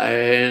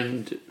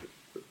 And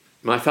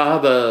my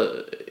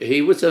father,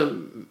 he was a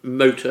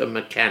motor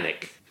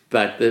mechanic,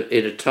 but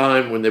in a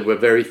time when there were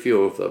very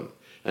few of them,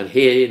 and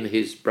he and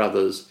his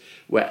brothers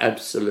were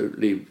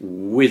absolutely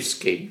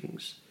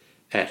whiz-kings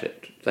at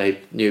it.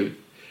 They knew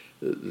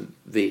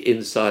the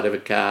inside of a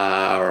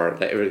car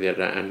and everything,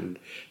 and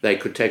they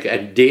could take it,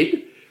 and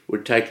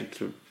would take it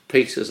to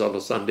pieces on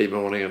a Sunday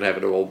morning and have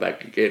it all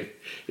back again,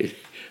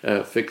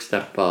 fixed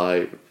up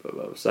by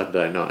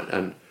Sunday night.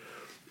 And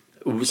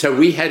so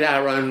we had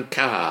our own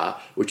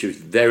car, which was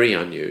very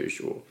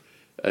unusual,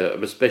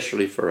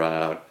 especially for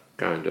our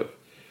kind of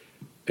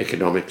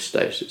economic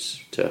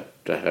status to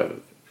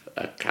have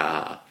a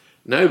car.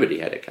 Nobody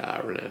had a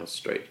car in our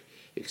street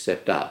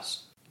except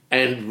us.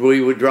 And we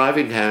were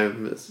driving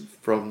home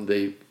from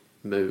the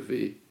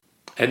movie,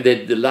 and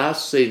then the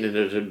last scene in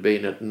it had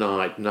been at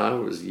night, and I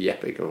was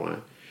yapping away.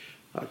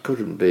 I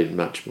couldn't have been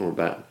much more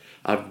about.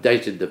 I've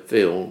dated the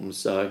film,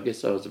 so I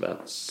guess I was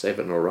about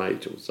 7 or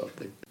 8 or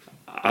something.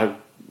 I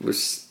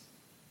was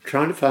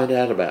trying to find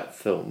out about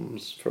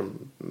films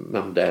from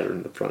Mum and Dad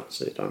in the front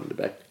seat, I'm in the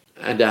back,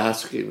 and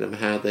asking them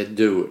how they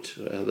do it.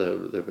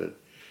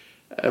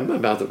 And my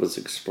mother was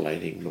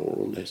explaining more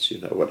or less,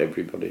 what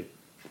everybody,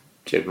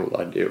 general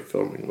idea of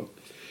filming was.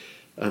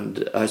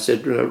 And I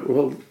said,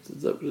 well,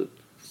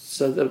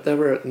 so they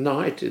were at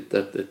night at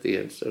the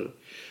end. So,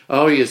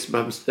 oh, yes,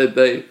 Mum said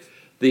the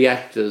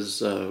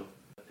actors, oh,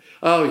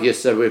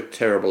 yes, they work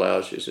terrible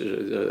hours. She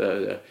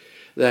said,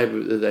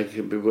 they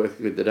can be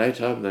working in the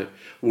daytime. They're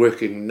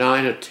working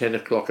 9 or 10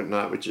 o'clock at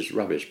night, which is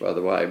rubbish, by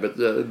the way, but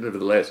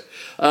nevertheless,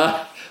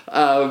 9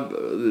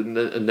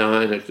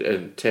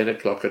 and 10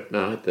 o'clock at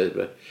night,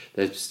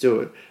 they're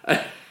still.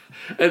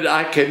 And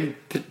I can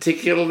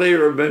particularly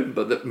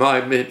remember that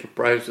my mental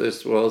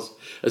process was,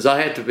 as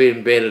I had to be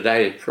in bed at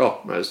 8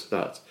 o'clock most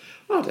nights.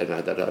 I don't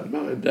know that I'd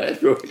mind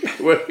Dad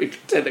working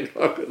at 10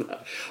 o'clock at night.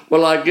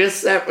 Well, I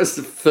guess that was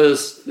the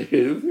first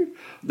thing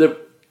that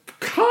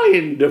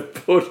kind of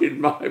put in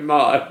my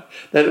mind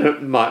that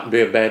it might be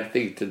a bad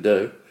thing to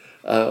do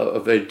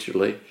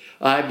eventually.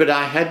 But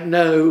I had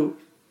no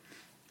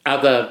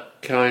other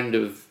kind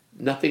of,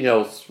 nothing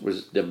else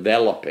was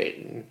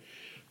developing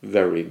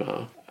very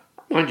much.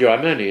 Mind you,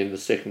 I'm only in the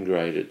 2nd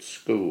grade at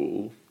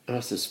school. I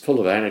was just full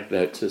of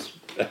anecdotes.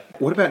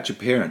 What about your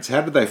parents?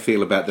 How did they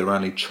feel about their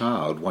only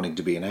child wanting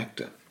to be an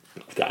actor?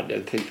 I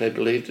don't think they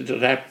believed it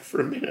had happened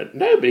for a minute.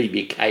 Nobody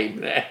became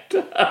that.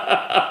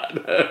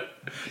 No.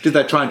 Did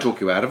they try and talk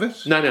you out of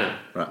it? No.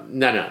 Right.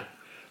 No.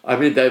 I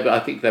mean, I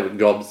think they were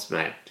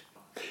gobsmacked.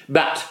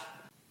 But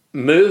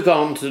move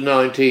on to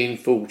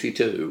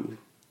 1942,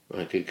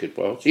 I think it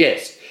was.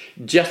 Yes,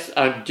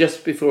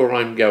 just before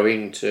I'm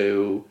going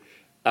to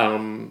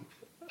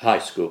high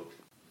school.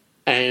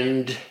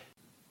 And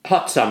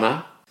hot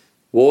summer,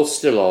 war's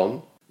still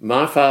on.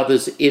 My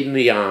father's in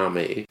the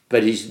army,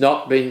 but he's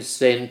not been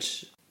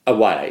sent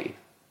away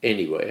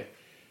anywhere.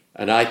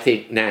 And I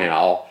think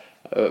now,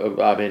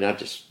 I'm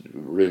just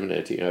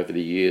ruminating over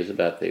the years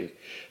about things,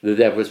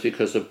 that was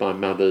because of my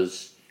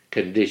mother's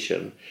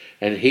condition.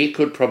 And he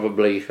could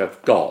probably have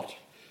got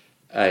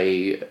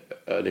an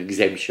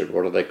exemption,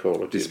 what do they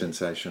call it?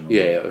 Dispensation.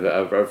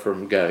 Yeah,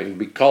 from going.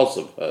 Because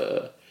of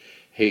her,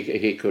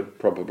 he could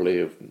probably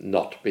have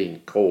not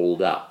been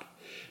called up,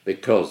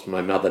 because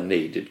my mother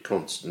needed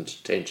constant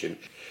attention.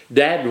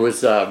 Dad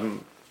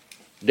and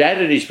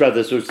his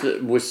brothers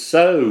were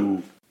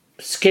so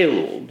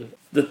skilled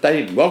that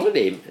they wanted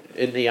him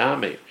in the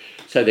army.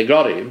 So they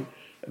got him,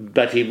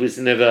 but he was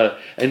never...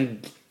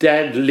 And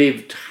Dad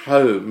lived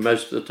home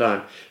most of the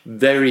time.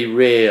 Very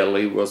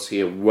rarely was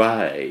he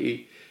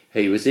away.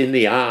 He was in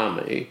the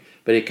army,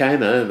 but he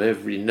came home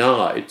every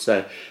night.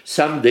 So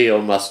some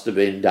deal must have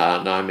been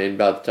done. I mean,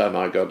 by the time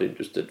I got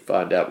interested to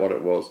find out what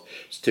it was,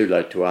 it's too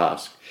late to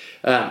ask.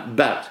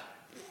 But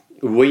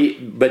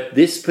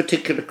this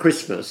particular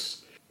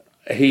Christmas,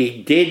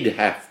 he did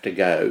have to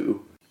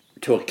go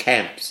to a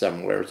camp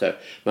somewhere. So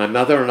my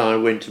mother and I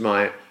went to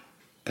my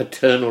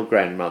paternal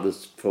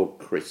grandmother's for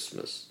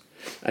Christmas,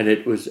 and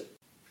it was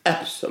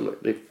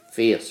absolutely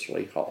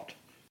fiercely hot.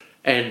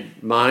 And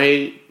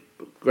my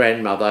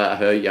grandmother,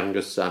 her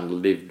youngest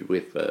son, lived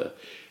with her,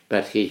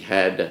 but he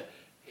had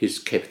his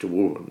kept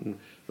woman,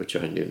 which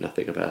I knew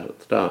nothing about at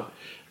the time,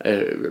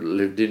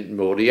 lived in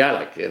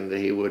Mordialloc, and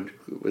he would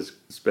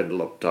spend a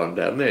lot of time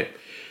down there.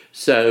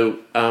 So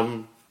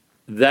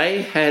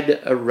they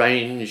had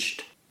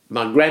arranged,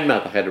 my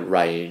grandmother had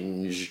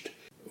arranged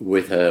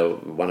with her,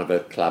 one of her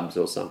clubs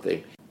or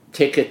something,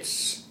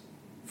 tickets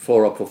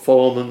for a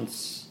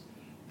performance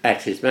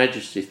at His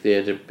Majesty's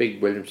Theatre,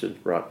 Big Williamson,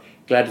 right,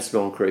 Gladys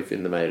Moncrief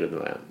in the Maid of the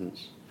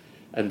Mountains.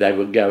 And they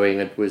were going,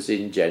 it was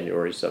in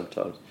January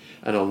sometimes,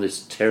 and on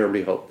this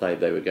terribly hot day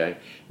they were going.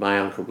 My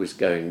uncle was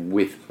going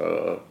with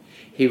her.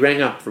 He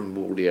rang up from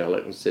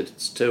Mordialloc and said,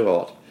 "It's too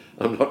hot,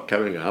 I'm not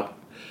coming up,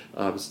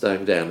 I'm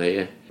staying down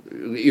here.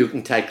 You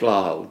can take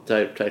Lyle,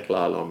 take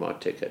Lyle on my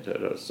ticket."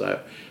 So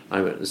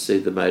I went to see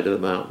the Maid of the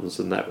Mountains,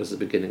 and that was the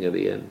beginning of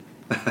the end.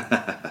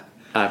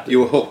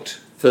 You were hooked.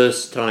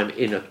 First time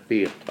in a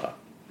theatre,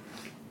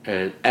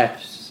 and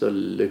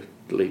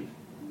absolutely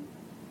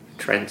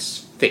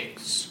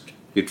transfixed.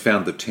 You'd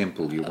found the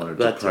temple you wanted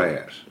to pray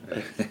at.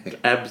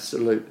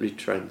 Absolutely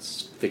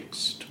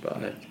transfixed by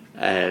it.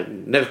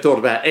 And never thought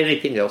about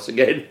anything else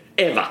again,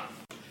 ever.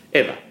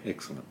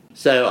 Excellent.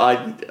 So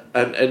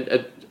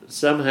and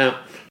somehow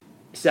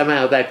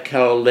that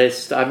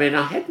coalesced. I mean,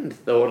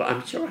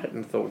 I'm sure I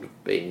hadn't thought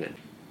of being an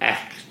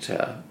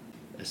actor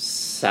as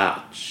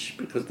such,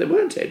 because there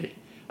weren't any.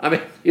 I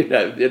mean,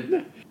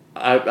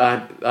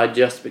 I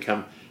just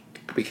became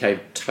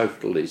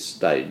totally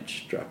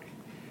stage struck.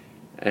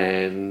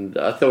 And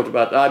I thought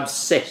about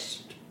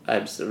it,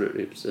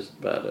 absolutely obsessed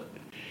about it.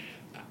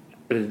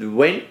 And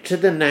went to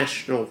the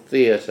National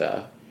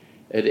Theatre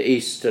at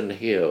Eastern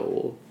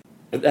Hill.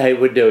 They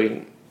were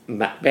doing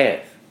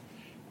Macbeth.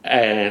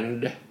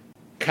 And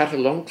cut a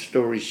long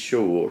story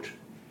short,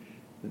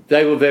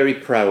 they were very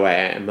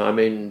pro-am. I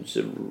mean,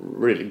 some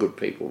really good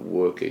people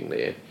working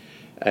there.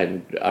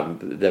 And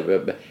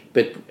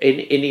but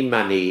any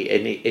money,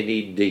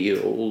 any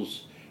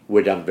deals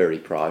were done very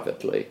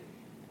privately.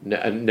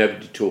 And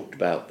nobody talked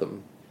about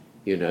them,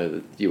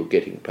 that you were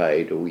getting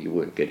paid or you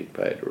weren't getting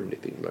paid or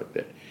anything like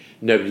that.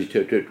 Nobody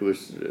talked, it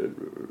was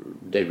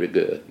de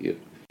rigueur.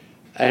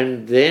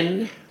 And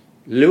then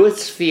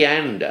Louis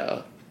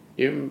Fiander,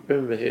 you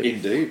remember him?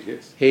 Indeed,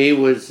 yes. He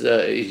was,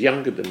 he's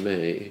younger than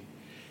me.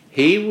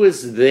 He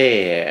was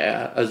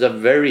there as a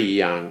very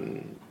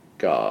young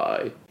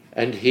guy,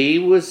 and he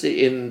was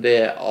in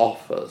their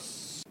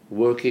office,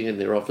 working in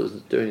their office,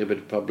 doing a bit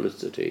of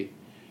publicity,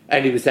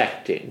 and he was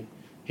acting.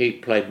 He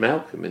played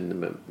Malcolm in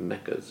the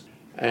Meccas.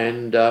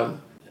 And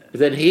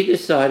then he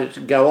decided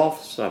to go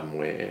off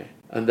somewhere,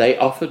 and they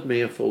offered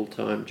me a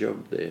full-time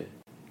job there.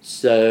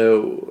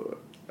 So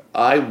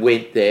I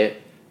went there,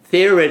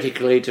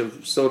 theoretically,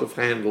 to sort of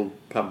handle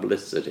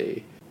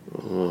publicity. I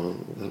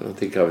don't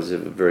think I was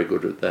ever very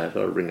good at that.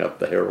 I ring up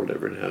the Herald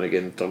every now and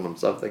again and tell them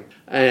something.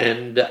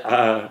 And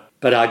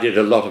but I did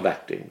a lot of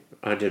acting.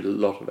 I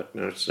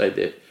stayed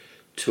there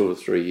 2 or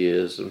 3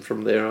 years, and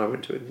from there I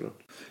went to England.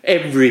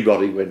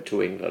 Everybody went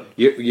to England.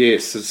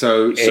 Yes,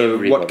 so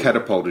what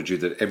catapulted you,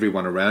 that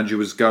everyone around you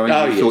was going?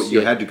 You thought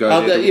you had to go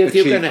there to if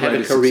you're going to have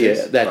a career,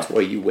 success? that's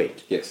where you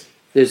went. Yes.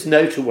 There's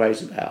no two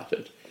ways about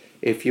it.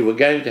 If you were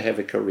going to have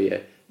a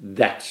career,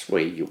 that's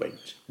where you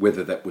went.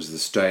 Whether that was the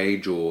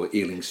stage or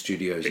Ealing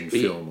Studios in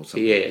film or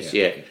something. Yes,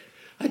 yeah.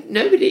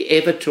 Nobody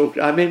ever talked.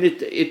 I mean,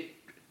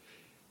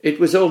 it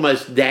was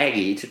almost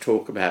daggy to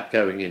talk about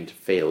going into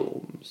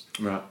films,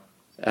 right?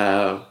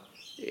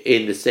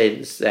 In the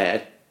sense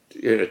that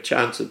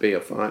chance would be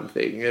a fine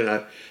thing.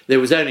 There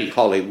was only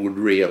Hollywood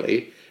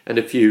really, and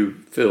a few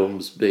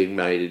films being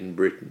made in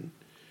Britain,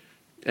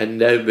 and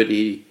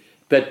nobody.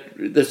 But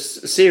the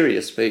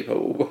serious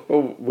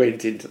people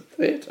went into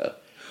theatre.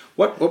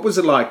 What was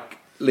it like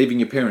leaving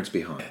your parents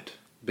behind?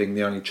 Being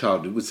the only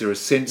child, was there a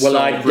sense of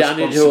responsibility? Well, I'd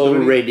done it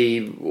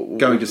already.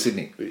 Going to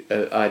Sydney?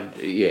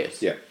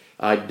 Yes. Yeah.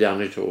 I'd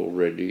done it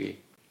already.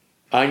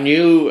 I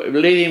knew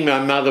leaving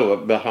my mother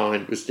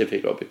behind was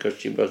difficult because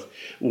she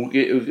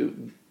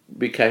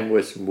became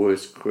worse and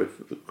worse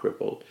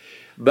crippled.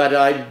 But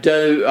I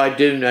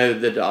do know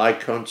that I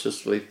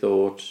consciously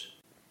thought,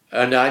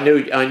 and I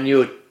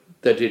knew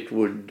that it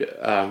would,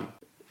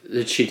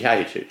 that she'd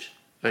hate it.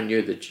 I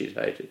knew that she'd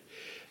hate it.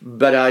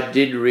 But I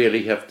did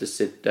really have to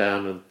sit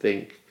down and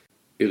think,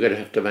 you're going to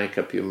have to make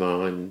up your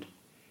mind.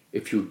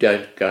 If you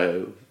don't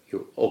go,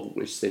 you'll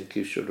always think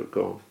you should have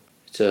gone.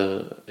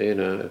 So,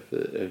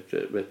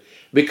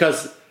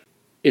 because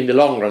in the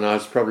long run I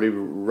was probably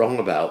wrong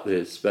about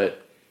this,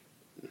 but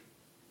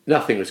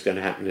nothing was going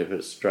to happen in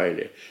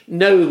Australia.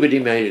 Nobody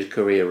made a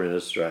career in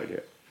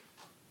Australia.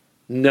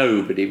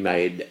 Nobody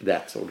made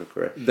that sort of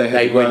career. They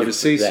had to go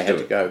overseas. They had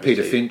to go overseas.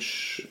 Peter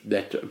Finch.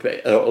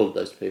 All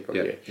those people,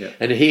 yeah.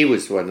 And he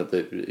was one of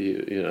the,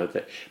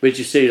 but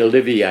you see,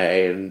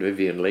 Olivier and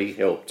Vivian Leigh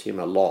helped him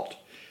a lot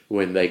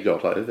when they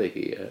got over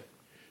here.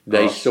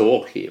 They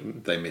saw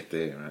him. They met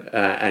there, right?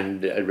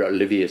 And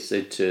Olivier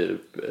said to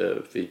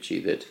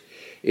Finchie that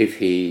if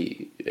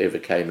he ever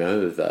came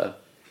over,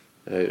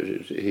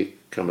 he'd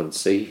come and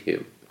see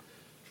him.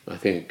 I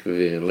think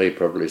Vivian Leigh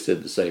probably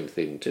said the same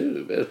thing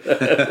too. But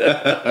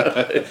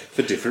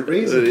for different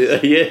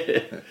reasons.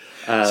 Yeah.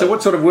 So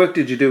what sort of work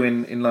did you do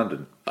in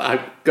London?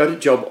 I got a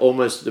job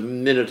almost the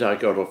minute I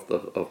got off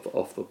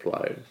the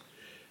plane.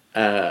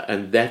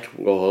 And that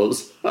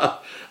was,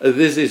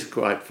 this is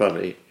quite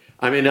funny.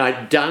 I mean, I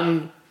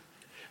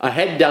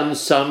had done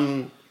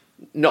some,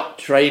 not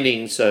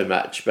training so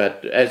much,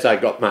 but as I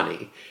got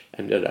money,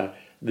 and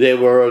there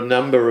were a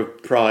number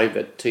of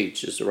private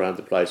teachers around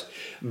the place.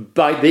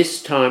 By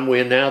this time,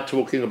 we're now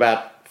talking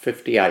about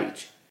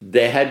 58.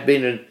 There had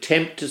been an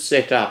attempt to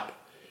set up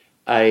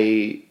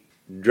a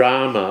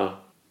drama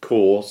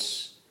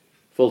course,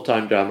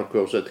 full-time drama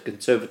course at the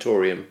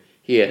Conservatorium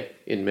here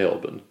in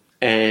Melbourne.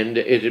 And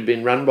it had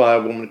been run by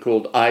a woman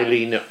called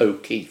Eileen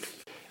O'Keefe.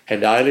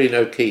 And Eileen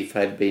O'Keefe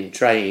had been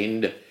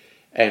trained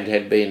and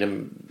had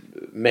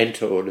been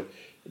mentored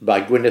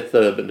by Gwyneth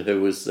Urban,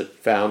 who was the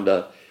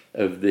founder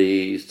of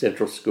the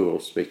Central School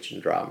of Speech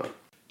and Drama.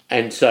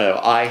 And so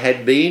I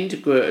had been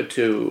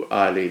to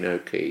Eileen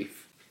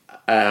O'Keefe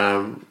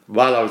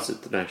while I was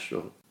at the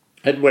National,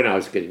 and when I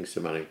was getting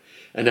some money.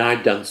 And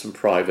I'd done some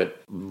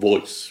private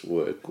voice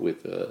work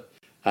with her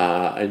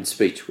and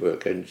speech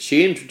work. And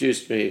she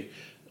introduced me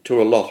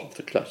to a lot of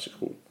the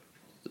classical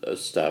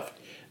stuff.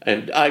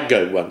 And I'd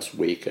go once a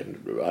week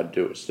and I'd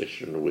do a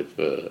session with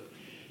her.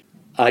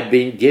 I'd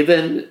been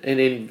given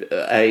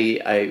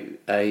a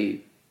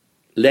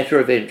letter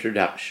of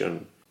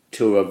introduction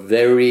to a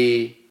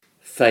very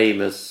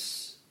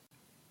famous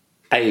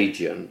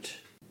agent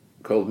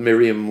called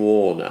Miriam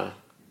Warner.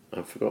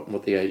 I've forgotten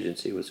what the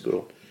agency was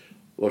called.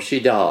 Well, she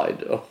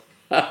died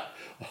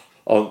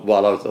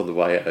while I was on the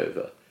way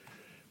over.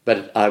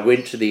 But I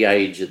went to the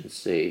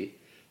agency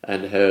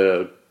and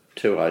her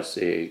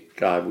 2IC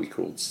guy we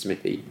called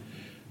Smithy,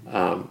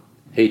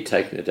 he'd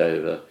taken it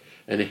over,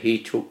 and he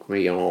took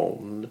me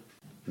on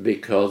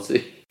because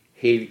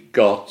he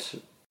got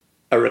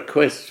a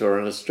request for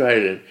an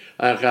Australian.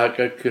 I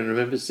can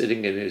remember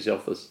sitting in his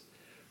office,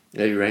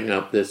 and he rang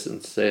up this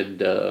and said,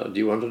 do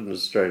you want an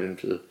Australian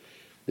for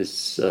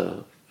this?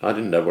 I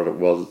didn't know what it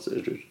was.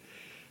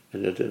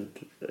 And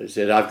he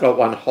said, I've got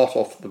one hot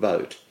off the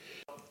boat.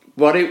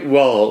 What it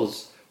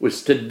was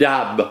to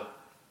dub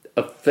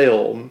a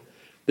film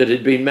that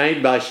had been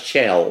made by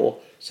Shell,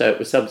 so it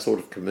was some sort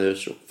of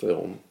commercial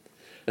film.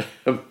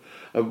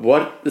 And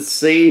what the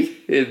scene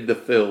in the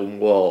film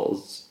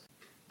was,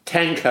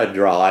 tanker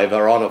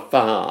driver on a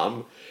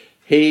farm,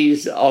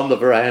 he's on the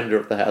veranda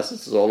of the house,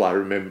 this is all I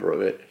remember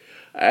of it,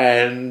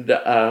 and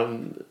they're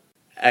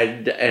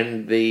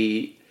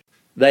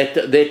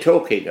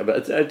talking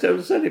about, it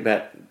was only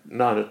about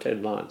 9 or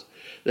 10 lines,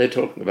 they're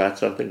talking about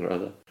something or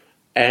other,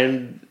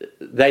 and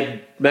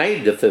they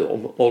made the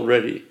film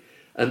already.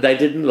 And they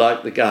didn't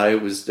like the guy who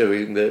was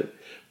doing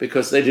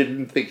because they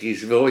didn't think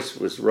his voice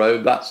was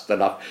robust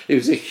enough. He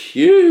was a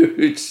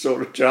huge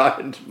sort of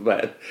giant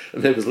man,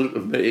 and there was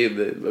little me,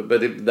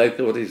 but they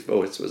thought his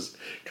voice was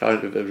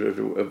kind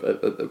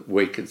of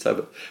weak and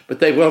so. But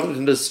they wanted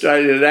an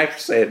Australian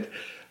accent.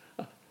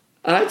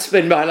 I'd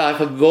spend my life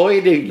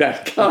avoiding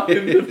that kind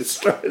of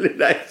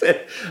Australian accent.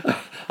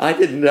 I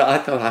didn't know. I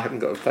thought I haven't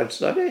got a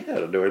French idea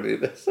how to do any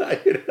of this. I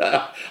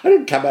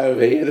didn't come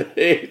over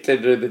here to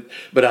do this,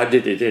 but I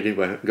did it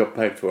anyway and got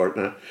paid for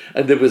it.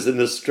 And there was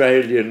an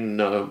Australian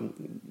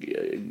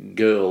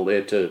girl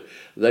there too.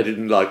 They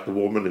didn't like the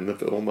woman in the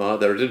film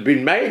either. It had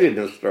been made in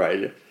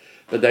Australia,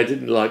 but they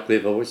didn't like their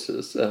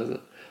voices, so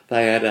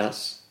they had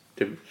us.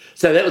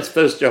 So that was the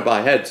first job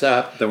I had.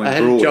 So I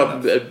had a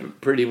job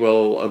pretty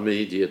well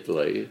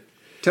immediately.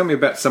 Tell me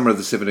about Summer of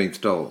the 17th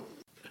Doll.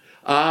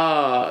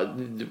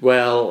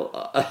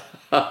 Well,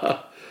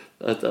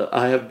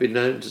 I have been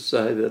known to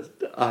say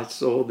that I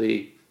saw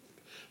the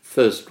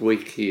first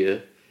week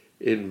here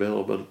in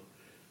Melbourne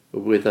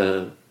with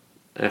an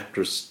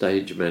actress,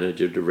 stage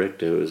manager,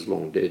 director who is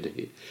long dead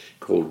here,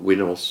 called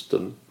Wyn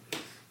Austin.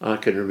 I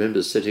can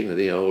remember sitting in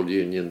the old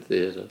Union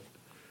Theatre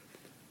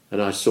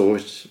and I saw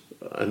it,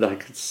 and I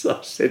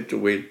said to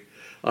Wyn,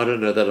 I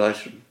don't know that I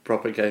should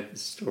propagate the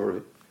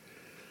story.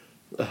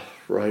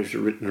 Ray's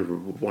written a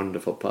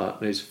wonderful part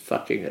and he's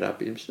fucking it up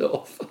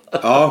himself.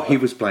 Oh, he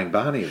was playing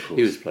Barney, of course.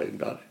 He was playing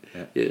Barney,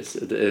 yes.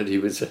 And he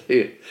was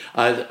here.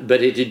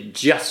 But it had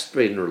just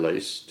been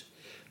released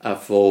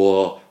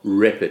for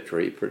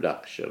repertory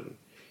production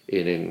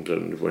in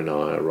England when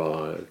I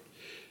arrived.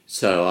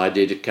 So I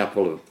did a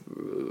couple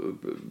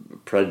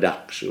of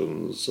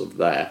productions of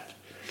that,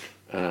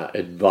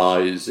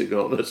 advising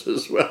on it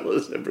as well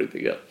as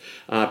everything else.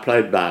 I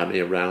played Barney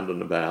around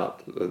and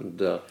about. And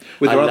were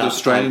there other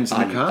Australians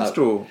in the cast?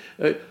 Or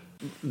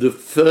the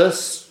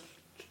first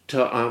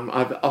time,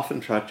 I've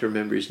often tried to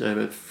remember his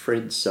name,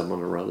 Fred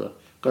someone or other.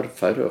 Got a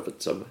photo of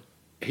it somewhere.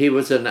 He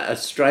was an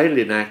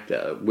Australian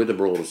actor with a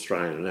broad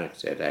Australian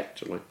accent,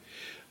 actually.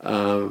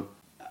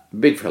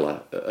 Big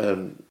fella.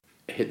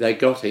 They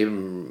got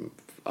him,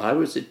 I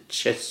was at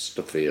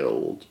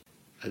Chesterfield,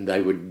 and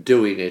they were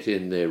doing it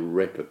in their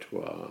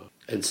repertoire.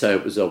 And so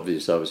it was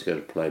obvious I was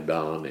going to play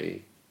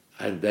Barney.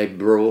 And they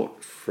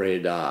brought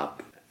Fred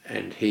up,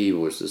 and he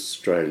was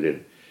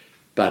Australian,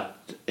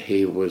 but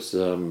he was,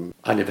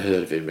 I never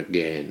heard of him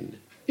again.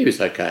 He was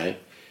okay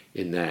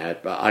in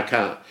that, but I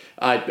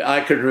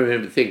can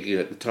remember thinking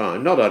at the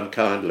time, not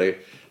unkindly,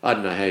 I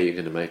don't know how you're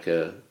going to make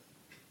a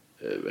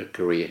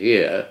career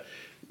here,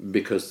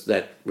 because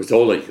that was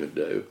all he could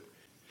do.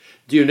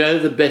 Do you know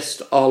the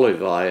best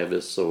olive I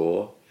ever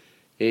saw,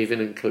 even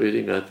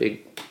including, I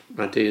think,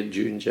 my dear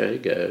June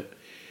Jago,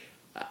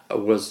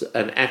 was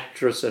an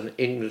actress, an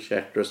English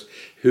actress,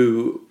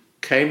 who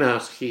came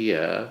out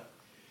here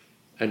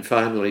and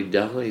finally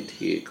died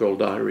here,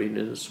 called Irene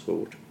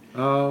Innisford.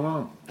 Oh,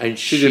 wow. And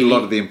she did a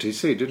lot of the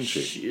MTC, didn't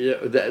she?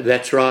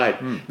 That's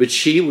right. But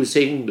she was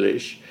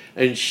English,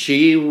 and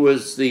she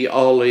was the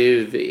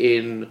olive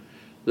in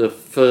the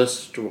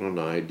first one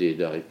I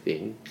did, I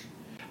think.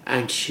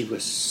 And she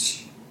was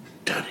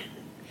stunning.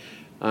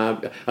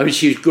 I mean,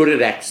 she was good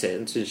at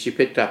accents, and she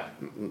picked up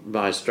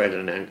my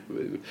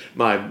Australian,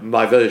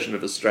 my version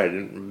of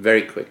Australian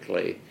very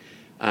quickly.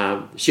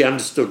 She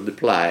understood the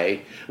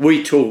play.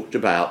 We talked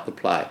about the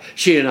play.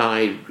 She and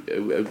I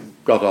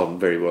got on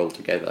very well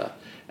together,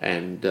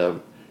 and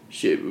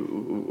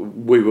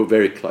we were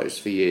very close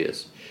for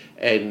years.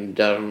 And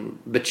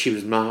but she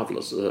was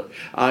marvellous.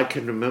 I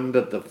can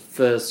remember the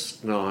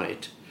first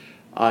night.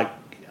 I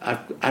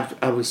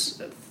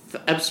was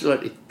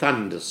absolutely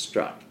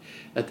thunderstruck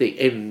at the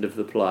end of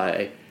the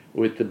play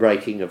with the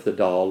breaking of the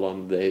doll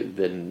on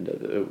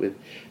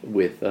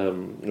with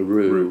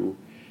Rue,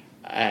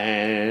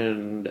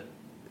 and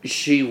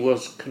she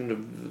was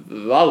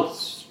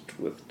convulsed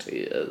with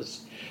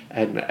tears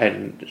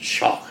and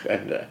shock,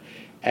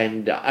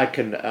 and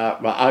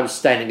I was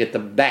standing at the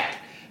back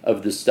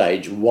of the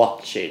stage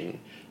watching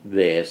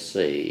their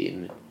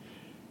scene,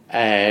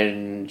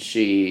 and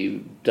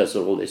she does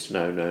all this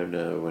no,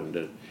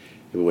 and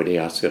when he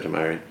asks her to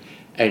marry,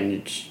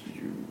 and she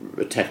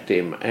attacked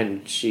him,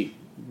 and she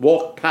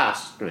walked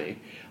past me.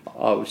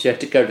 She had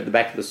to go to the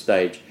back of the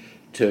stage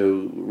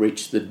to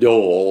reach the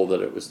door,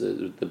 that it was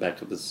the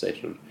back of the set,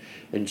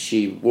 and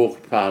she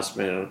walked past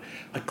me, and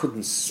I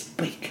couldn't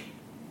speak.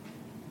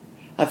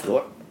 I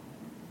thought,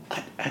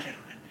 I don't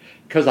know,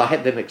 because I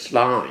had the next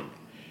line.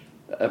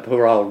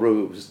 Poor old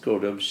Rue was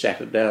sort of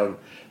shattered down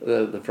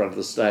the front of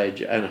the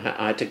stage, and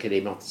I had to get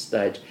him off the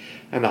stage,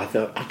 and I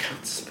thought, I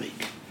can't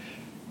speak.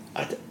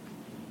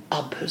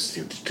 I'll burst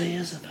into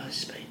tears if I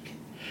speak.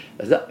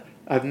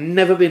 I've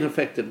never been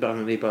affected by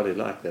anybody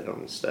like that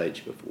on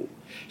stage before.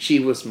 She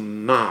was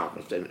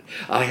marvellous, and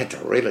I had to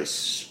really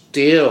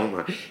steel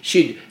my...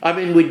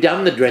 we'd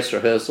done the dress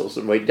rehearsals,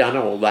 and we'd done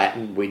all that,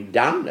 and we'd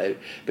done it,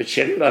 but she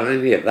hadn't done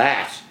any of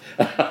that.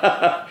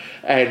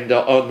 And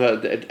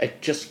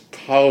it just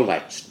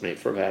collapsed me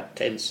for about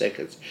 10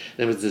 seconds.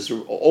 There was this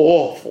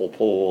awful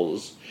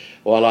pause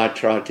while I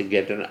tried to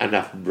get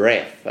enough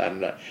breath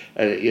and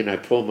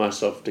pull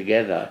myself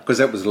together. Because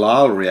that was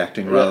Lyle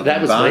reacting rather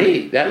than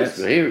Barney. That was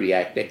me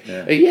reacting.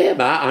 Yeah,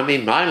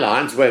 my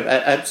lines were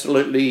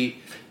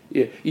absolutely...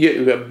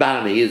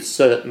 Barney is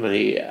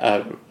certainly,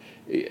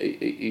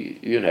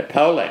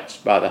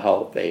 poleaxed by the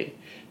whole thing,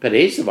 but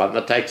he's the one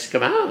that takes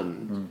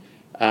command.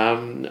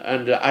 And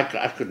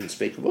I couldn't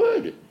speak a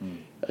word.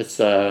 It's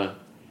I've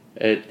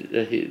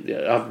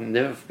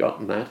never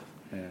forgotten that.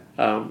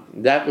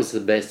 That was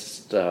the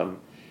best.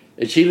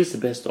 She was the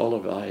best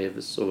olive I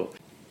ever saw.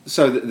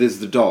 So there's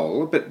the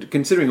doll, but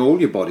considering all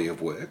your body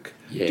of work,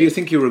 yes. Do you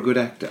think you're a good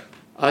actor?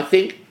 I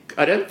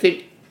don't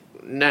think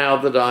now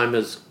that I'm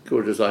as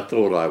good as I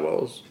thought I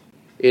was.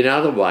 In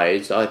other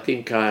ways, I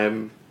think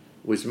I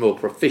was more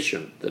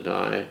proficient than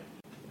I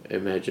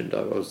imagined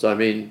I was. I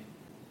mean,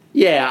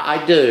 yeah,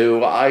 I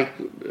do. I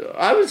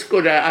was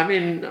good at,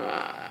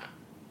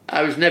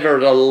 I was never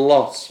at a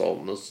loss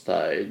on the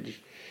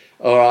stage,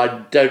 or I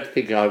don't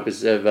think I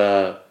was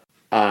ever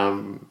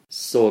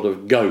sort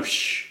of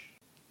gauche.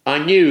 I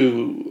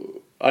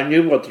knew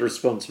what the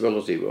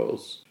responsibility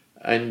was,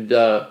 and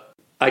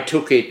I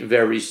took it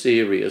very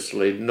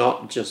seriously,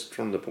 not just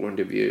from the point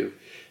of view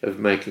of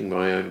making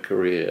my own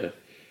career,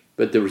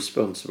 but the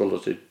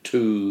responsibility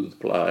to the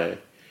play,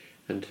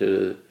 I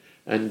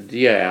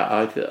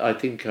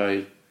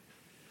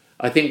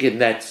think in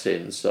that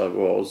sense I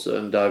was,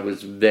 and I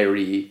was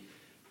very,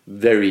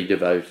 very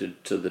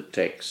devoted to the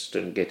text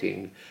and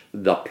getting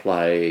the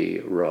play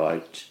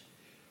right.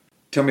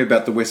 Tell me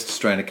about the West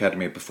Australian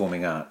Academy of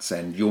Performing Arts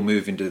and your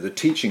move into the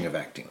teaching of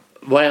acting.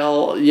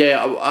 Well,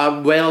 yeah,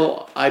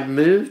 I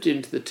moved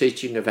into the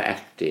teaching of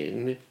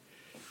acting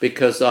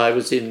because I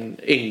was in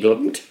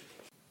England.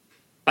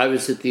 I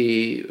was at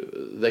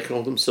they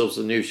called themselves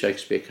the New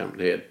Shakespeare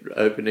Company at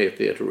Open Air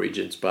Theatre,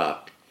 Regent's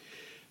Park,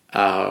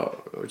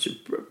 which is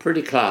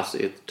pretty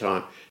classy at the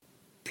time.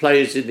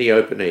 Plays in the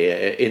open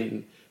air,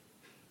 in,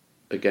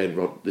 again,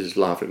 what is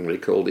laughingly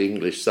called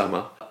English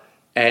summer,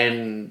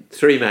 and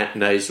 3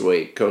 matinees a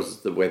week because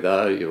of the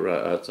weather, you're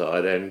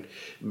outside,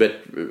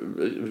 but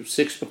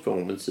 6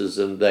 performances,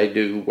 and they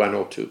do 1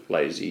 or 2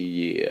 plays a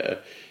year,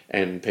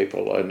 and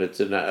it's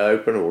an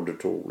open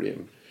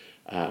auditorium,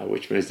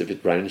 which means if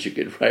it rains, you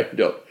get rained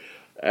on.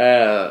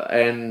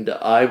 And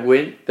I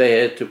went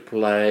there to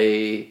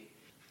play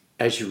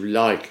As You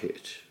Like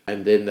It,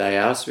 and then they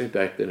asked me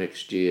back the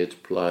next year to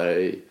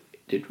play,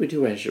 did we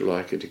do As You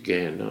Like It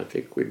again? I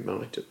think we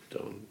might have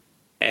done.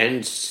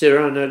 And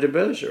Cyrano de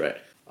Bergerac.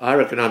 I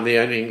reckon I'm the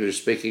only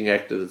English-speaking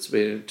actor that's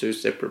been in 2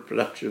 separate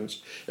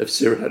productions of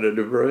Cyrano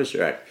de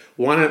Bergerac.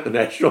 One at the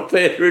National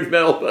Theatre in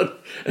Melbourne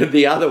and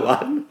the other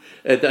one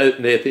at the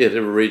Open Air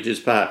Theatre of Regent's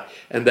Park.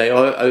 And they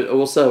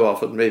also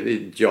offered me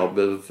the job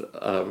of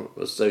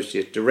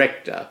associate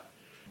director.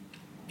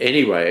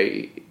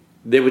 Anyway,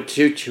 there were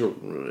 2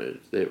 children in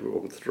it. There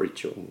were 3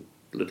 children,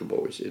 little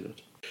boys in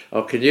it.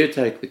 Oh, can you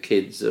take the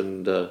kids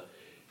and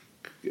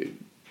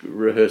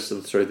rehearse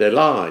them through their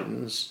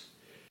lines?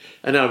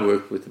 And I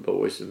worked with the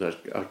boys and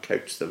I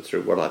coached them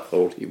through what I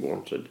thought he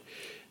wanted.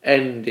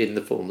 And in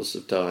the fullness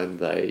of time,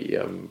 they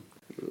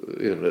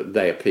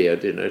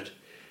appeared in it.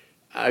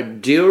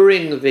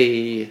 During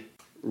the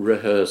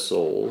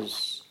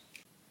rehearsals,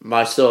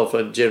 myself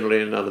and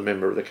generally another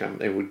member of the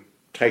company would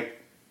take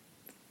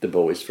the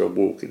boys for a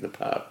walk in the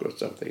park or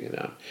something,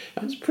 It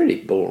was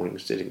pretty boring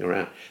sitting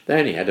around. They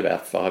only had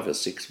about 5 or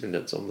 6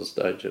 minutes on the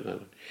stage,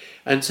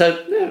 And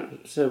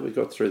so we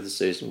got through the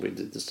season, we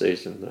did the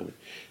season, and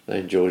they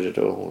enjoyed it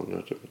all.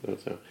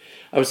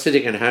 I was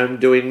sitting at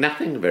home doing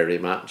nothing very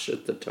much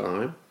at the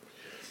time,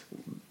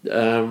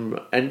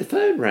 and the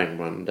phone rang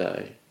one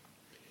day,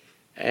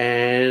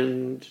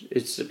 and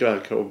it's a guy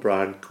called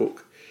Brian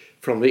Cook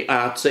from the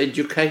Arts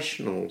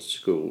Educational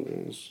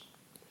Schools.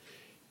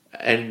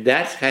 And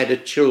that had a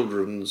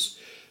children's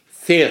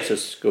theatre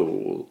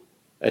school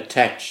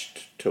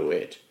attached to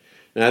it.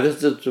 Now,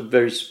 this is a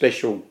very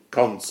special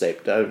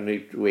concept only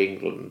to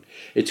England.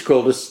 It's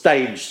called a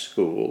stage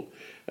school,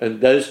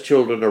 and those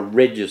children are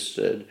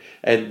registered,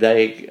 and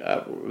they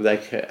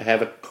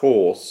have a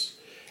course,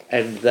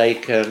 and they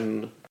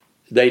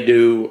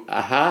do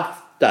a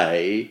half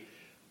day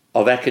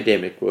of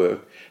academic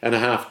work and a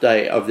half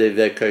day of their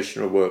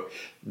vocational work.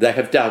 They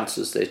have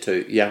dancers there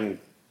too, young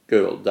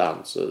girl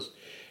dancers.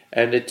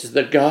 And it's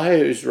the guy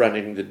who's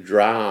running the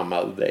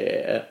drama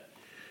there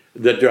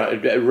that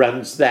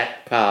runs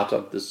that part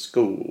of the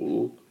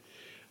school.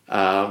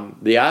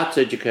 The Arts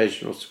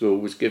Educational School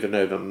was given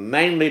over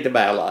mainly to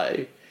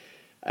ballet,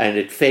 and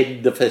it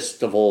fed the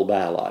Festival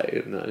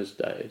Ballet in those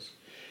days.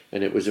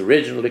 And it was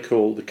originally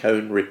called the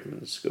Cone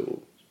Rittman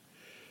School.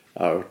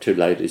 2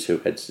 ladies who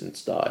had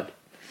since died.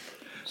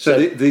 So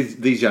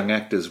these young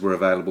actors were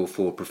available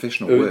for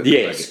professional work.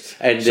 Yes,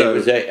 and there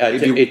was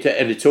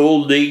and it's all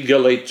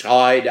legally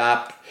tied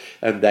up,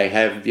 and they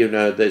have,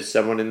 there's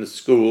someone in the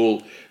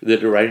school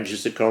that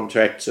arranges the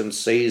contracts and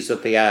sees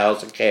that the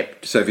hours are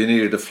kept. So if you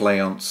needed a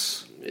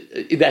fléance...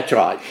 That's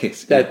right.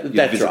 Yes,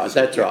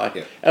 that's right.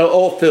 Yeah.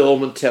 Or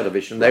film and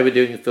television. They were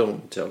doing film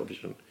and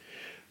television.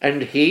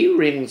 And he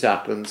rings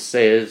up and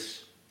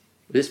says,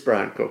 this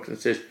Brian Cook, and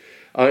says,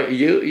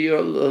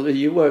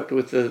 you worked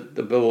with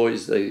the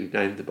boys, they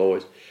named the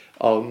boys,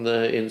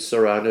 in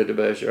Cyrano de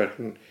Bergerac,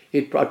 and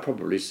I'd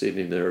probably seen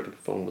him there at a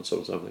performance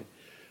or something.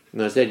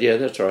 And I said, yeah,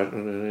 that's right.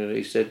 And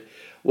he said,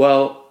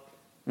 well,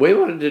 we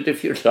wondered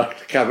if you'd like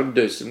to come and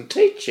do some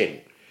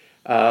teaching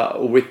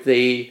with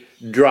the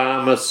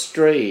drama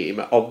stream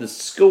of the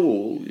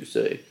school, you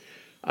see.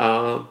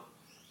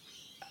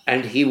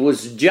 And he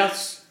was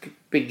just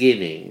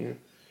beginning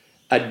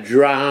a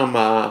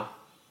drama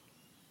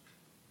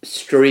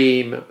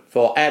stream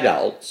for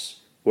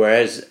adults,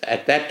 whereas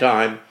at that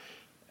time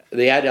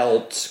the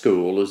adult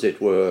school, as it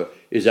were,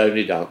 is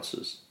only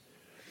dancers.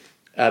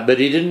 But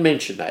he didn't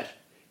mention that.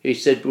 He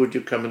said, would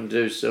you come and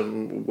do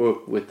some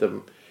work with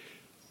them?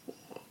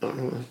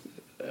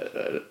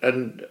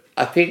 And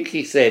I think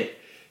he said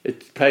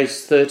it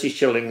pays 30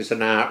 shillings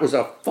an hour. It was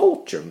a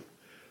fortune.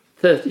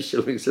 30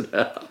 shillings an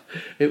hour.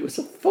 It was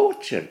a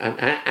fortune. An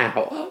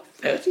hour,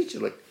 30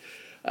 shillings.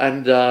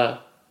 And I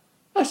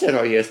said,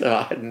 oh yes, no,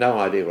 I had no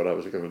idea what I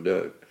was going to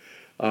do.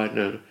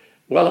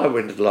 Well, I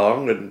went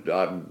along and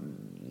I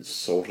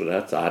sorted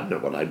out. I don't know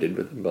what I did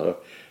with them,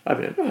 but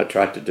I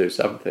tried to do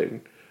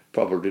something.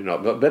 Probably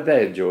not, but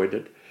they enjoyed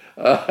it.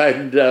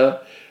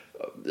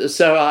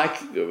 So I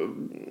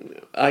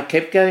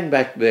kept going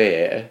back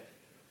there,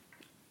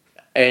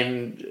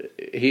 and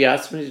he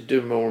asked me to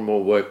do more and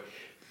more work.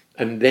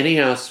 And then he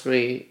asked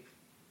me,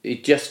 he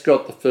just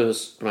got the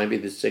first, maybe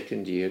the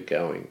second year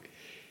going,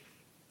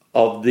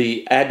 of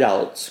the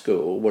adult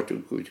school, what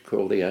would you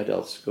call the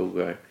adult school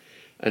going.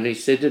 And he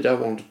said, did I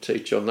want to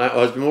teach on that? I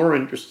was more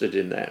interested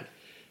in that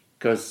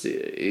because,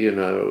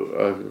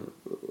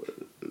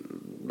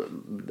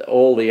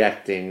 all the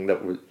acting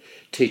that was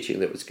teaching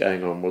that was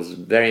going on was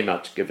very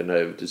much given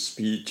over to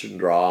speech and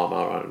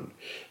drama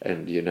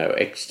and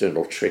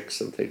external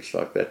tricks and things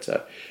like that.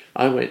 So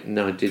I went and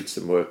I did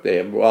some work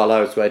there while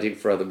I was waiting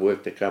for other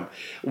work to come.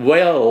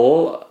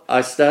 Well,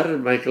 I started to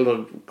make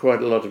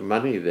quite a lot of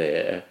money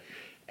there,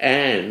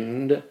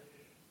 and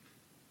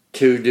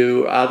to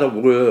do other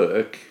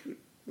work,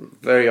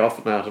 very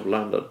often out of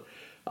London,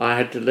 I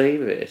had to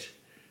leave it.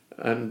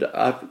 And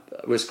I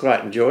was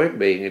quite enjoying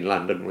being in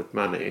London with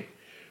money.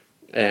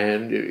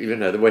 And,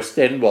 the West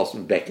End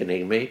wasn't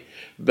beckoning me,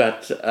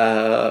 but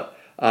I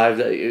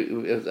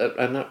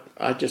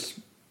just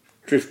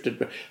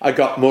drifted. I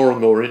got more and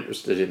more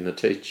interested in the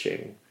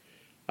teaching.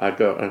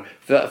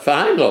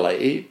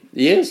 Finally,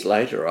 years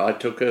later, I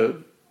took a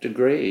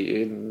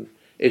degree in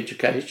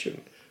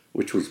education,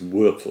 which was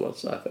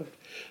worthless, I thought,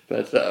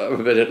 but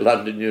at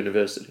London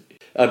University.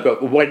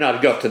 But when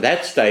I got to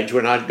that stage,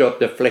 when I got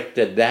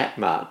deflected that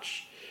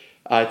much,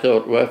 I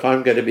thought, well, if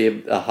I'm going to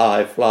be a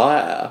high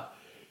flyer,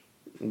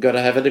 I've got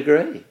to have a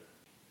degree.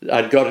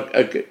 I'd got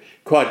a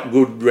quite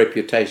good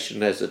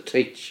reputation as a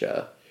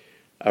teacher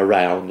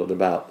around and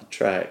about the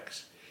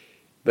tracks,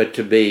 but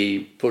to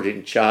be put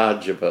in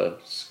charge of a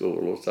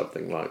school or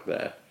something like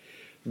that,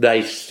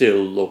 they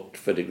still looked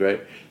for degree.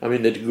 The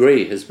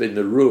degree has been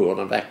the ruin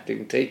of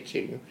acting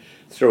teaching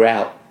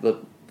throughout the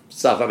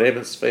Southern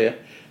Hemisphere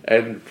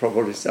and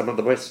probably some of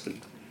the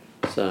Western.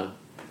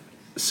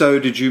 So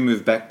did you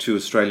move back to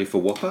Australia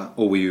for WAAPA,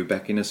 or were you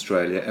back in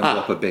Australia and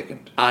WAAPA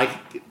beckoned?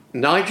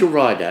 Nigel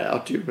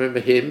Rideout, do you remember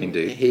him?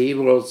 Indeed. He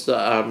was,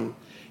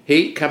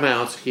 he came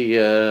out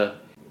here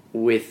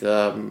with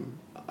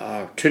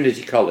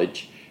Trinity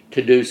College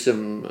to do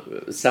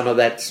some of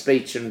that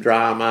speech and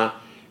drama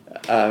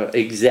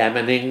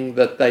examining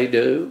that they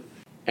do.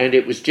 And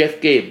it was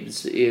Jeff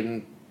Gibbs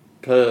in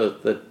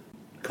Perth that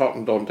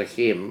cottoned onto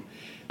him.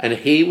 And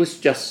he was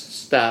just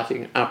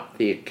starting up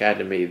the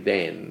academy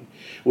then,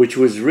 which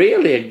was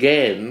really,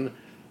 again,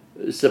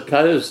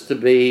 supposed to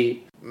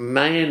be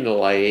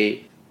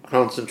mainly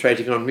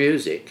concentrating on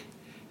music.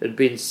 It had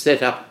been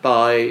set up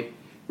by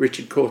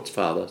Richard Court's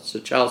father,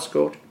 Sir Charles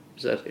Court.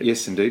 Is that him?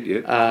 Yes, indeed,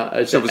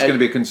 yeah. So it was going to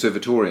be a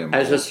conservatorium.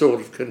 As a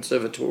sort of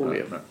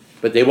conservatorium. Right.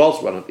 But there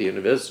was one at the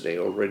university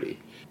already.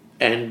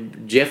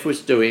 And Jeff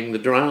was doing the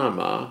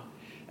drama,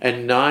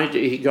 and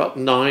he got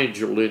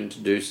Nigel in to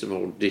do some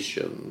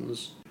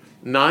auditions.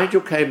 Nigel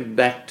came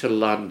back to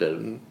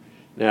London.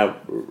 Now,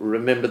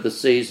 remember the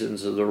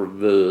seasons are the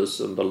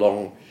reverse, and the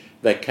long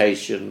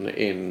vacation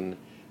in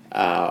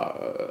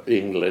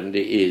England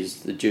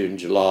is the June,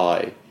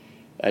 July.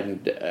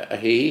 And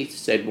he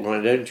said,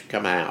 why don't you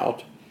come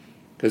out?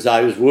 Because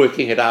I was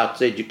working at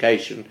arts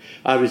education.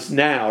 I was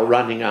now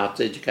running arts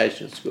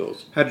education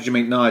schools. How did you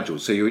meet Nigel?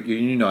 So you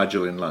knew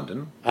Nigel in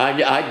London?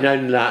 I'd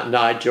known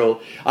Nigel.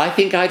 I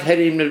think I'd had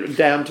him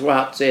down to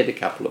Arts Ed a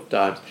couple of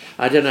times.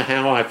 I don't know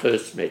how I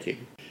first met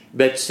him.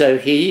 But so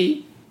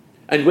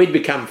and we'd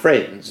become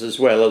friends as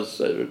well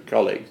as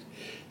colleagues.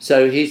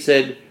 So he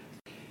said,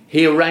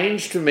 he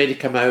arranged for me to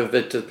come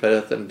over to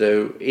Perth and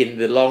do, in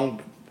the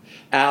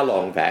our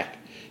long vac,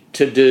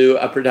 to do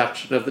a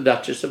production of The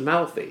Duchess of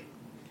Malfi.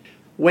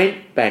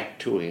 Went back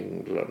to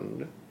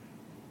England.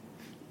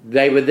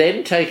 They were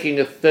then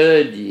taking a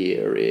third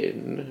year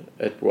in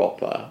at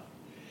WAAPA,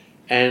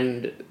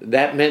 and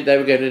that meant they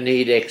were going to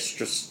need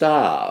extra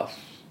staff.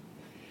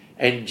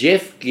 And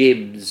Jeff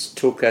Gibbs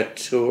took a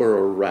tour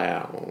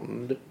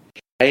around,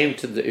 came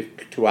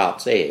to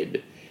Arts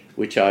Ed,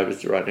 which I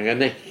was running, and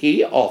then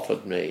he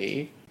offered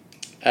me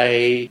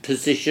a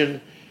position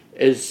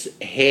as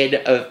head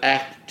of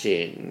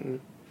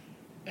acting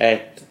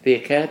at the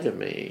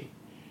academy.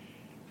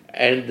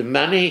 And the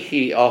money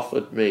he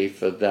offered me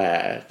for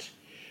that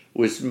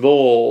was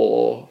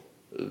more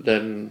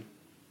than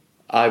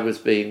I was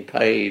being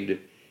paid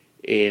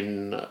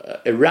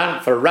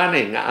for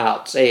running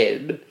Arts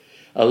Ed,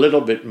 a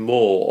little bit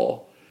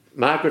more.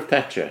 Margaret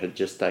Thatcher had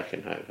just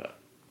taken over.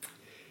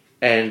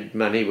 And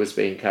money was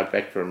being cut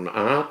back from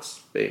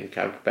arts, being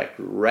cut back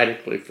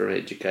radically from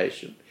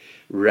education,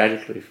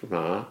 radically from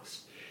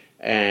arts.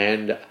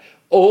 And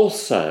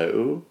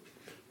also,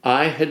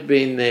 I had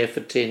been there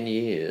for 10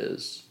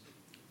 years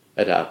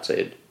at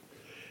ArtsEd.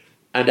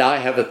 And I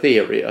have a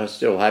theory, I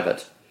still have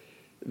it,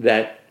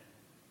 that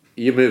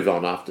you move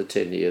on after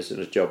 10 years in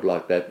a job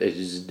like that. It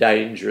is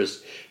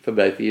dangerous for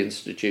both the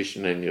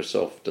institution and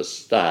yourself to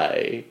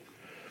stay.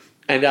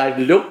 And I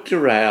looked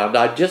around,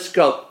 I just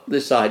got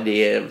this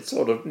idea of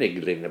sort of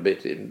niggling a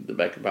bit in the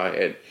back of my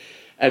head.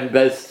 And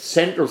both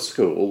Central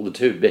School, the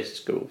two best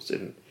schools,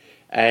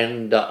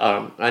 and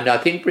I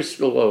think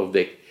Bristol Old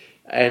Vic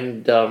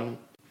and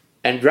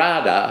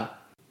RADA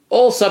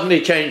all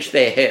suddenly changed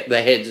their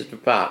heads of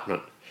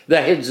department,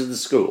 the heads of the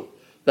school.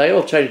 They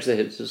all changed their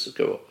heads of the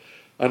school.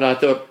 And I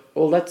thought,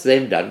 well, that's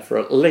them done for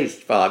at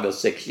least 5 or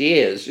 6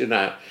 years, you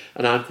know.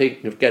 And I'm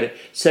thinking of getting...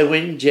 So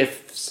when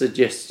Jeff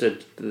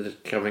suggested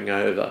coming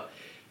over,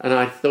 and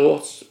I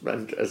thought,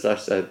 and as I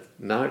said,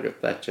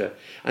 Margaret Thatcher,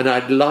 and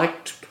I'd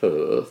liked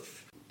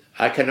Perth.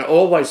 I can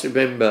always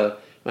remember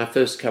my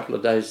first couple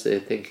of days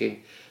there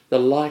thinking, the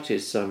light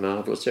is so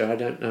marvellous here, I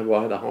don't know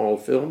why the whole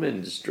film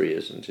industry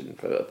isn't in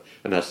Perth.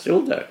 And I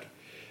still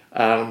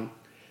don't.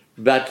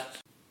 But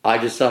I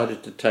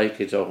decided to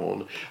take it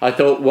on. I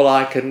thought, well,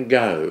 I can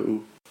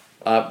go.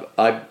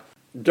 I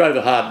drove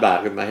a hard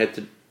bargain. I had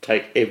to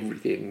take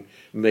everything,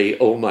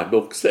 all my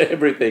books,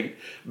 everything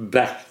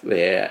back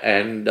there.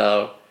 And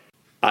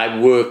I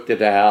worked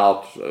it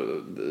out.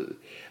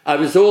 I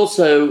was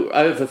also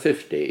over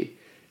 50,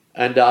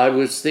 and I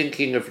was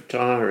thinking of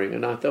retiring.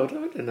 And I thought,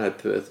 I don't know,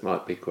 Perth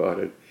might be quite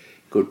a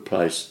good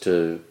place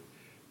to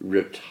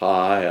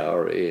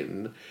retire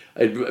in.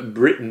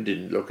 Britain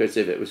didn't look as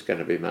if it was going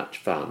to be much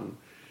fun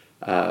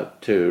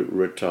to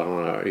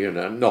retire, you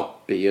know,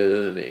 not be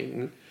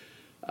earning.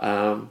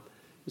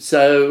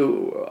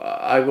 So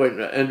I went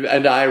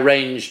and I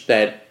arranged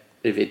that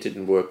if it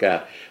didn't work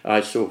out,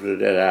 I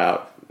sorted it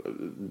out.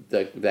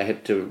 They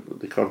had to,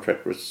 the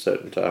contract was a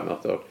certain time. I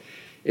thought,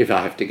 if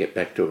I have to get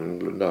back to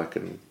England,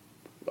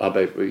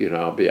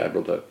 I'll be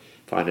able to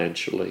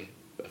financially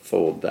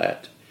afford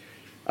that.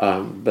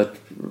 But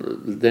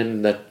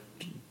then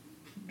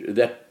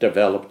that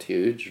developed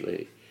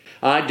hugely.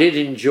 I did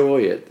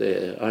enjoy it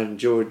there. I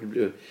enjoyed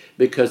it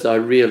because I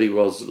really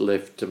was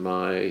left to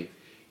my...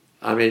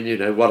 I mean, you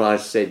know, what I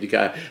said to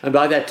go... And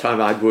by that time,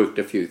 I'd worked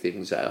a few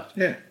things out.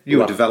 Yeah, you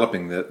were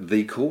developing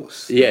the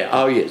course.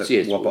 Yeah, yes.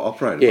 WAAPA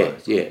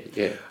operated by.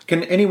 Yeah.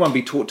 Can anyone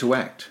be taught to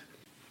act?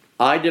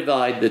 I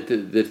divide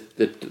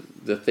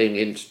the thing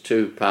into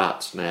 2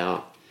 parts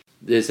now.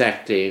 There's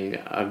acting,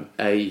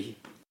 a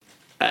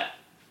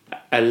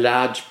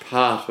large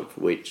part of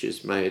which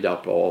is made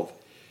up of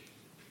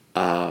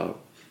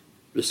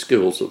the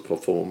skills of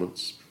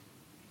performance.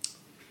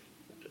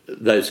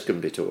 Those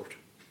can be taught.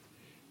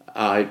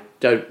 I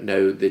don't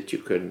know that you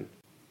can...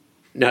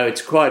 No,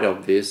 it's quite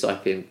obvious, I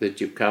think, that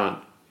you can't...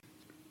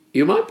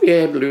 You might be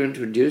able to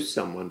introduce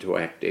someone to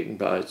acting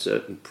by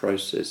certain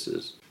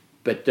processes,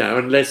 but no,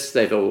 unless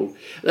they've all...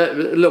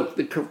 Look,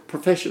 the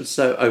profession's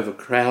so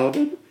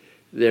overcrowded,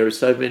 there are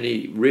so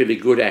many really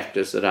good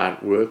actors that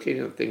aren't working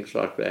and things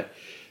like that,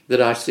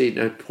 that I see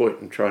no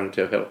point in trying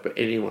to help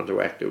anyone to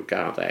act who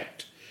can't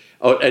act,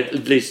 or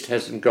at least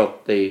hasn't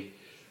got the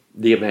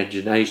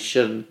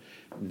imagination,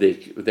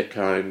 the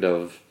kind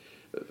of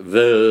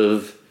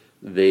verve,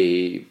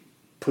 the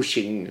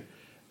pushing,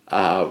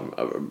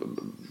 open,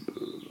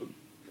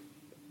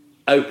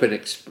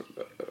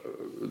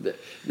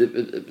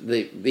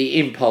 the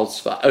impulse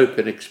for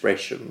open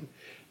expression.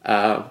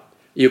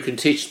 You can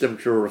teach them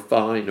to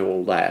refine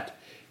all that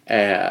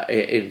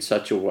in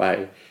such a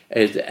way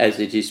as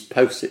it is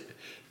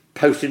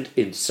potent,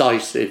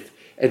 incisive,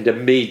 and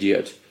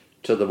immediate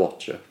to the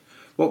watcher.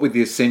 What were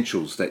the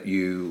essentials that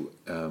you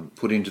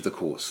put into the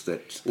course?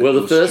 Well,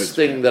 the first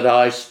thing that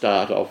I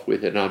start off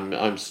with, and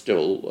I'm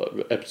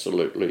still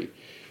absolutely,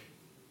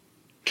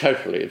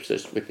 totally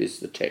obsessed with, is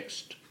the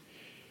text.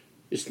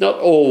 It's not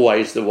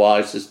always the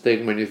wisest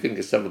thing when you think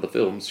of some of the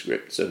film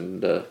scripts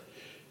and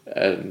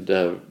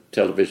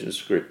television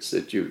scripts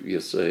that you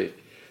see.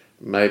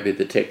 Maybe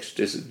the text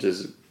isn't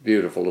as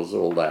beautiful as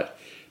all that,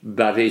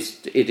 but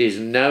it is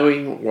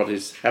knowing what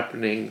is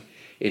happening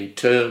in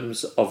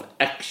terms of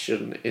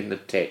action in the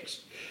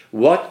text.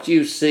 What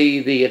you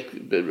see,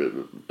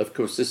 of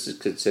course this is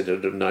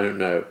considered a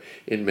no-no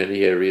in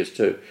many areas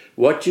too,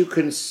 what you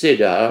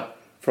consider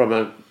from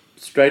a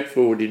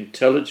straightforward,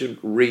 intelligent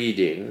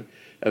reading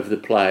of the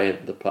play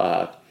and the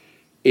part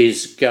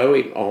is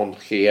going on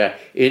here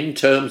in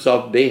terms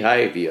of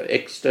behaviour,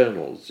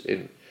 externals.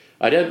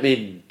 I don't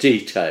mean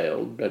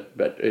detailed, but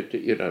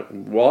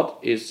what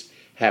is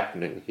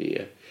happening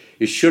here.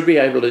 You should be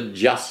able to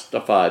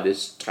justify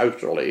this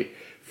totally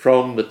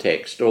from the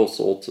text, all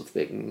sorts of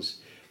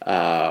things,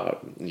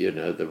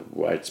 the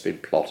way it's been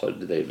plotted,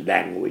 the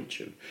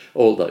language and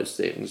all those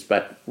things.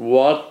 But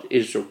what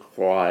is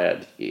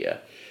required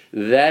here,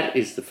 that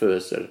is the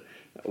first,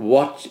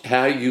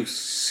 how you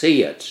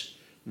see it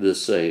the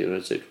scene,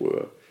 as it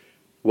were,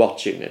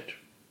 watching it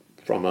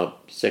from a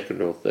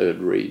second or third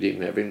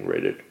reading, having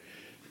read it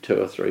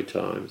 2 or 3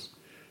 times.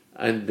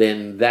 And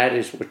then that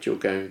is what you're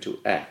going to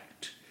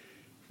act.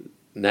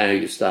 Now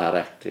you start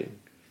acting.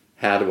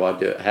 How do I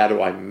do it? How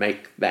do I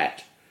make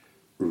that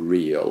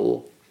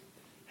real?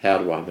 How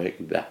do I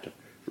make that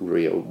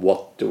real?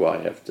 What do I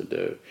have to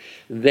do?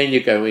 And then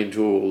you go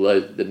into all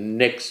the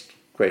next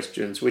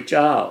questions, which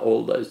are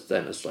all those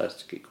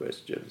Stanislavski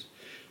questions.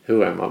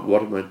 Who am I?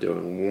 What am I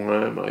doing?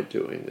 Why am I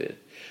doing this?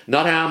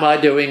 Not how am I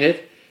doing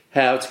it,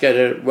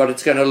 what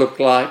it's going to look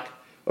like,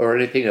 or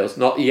anything else.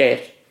 Not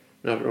yet.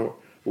 Not at all.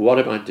 What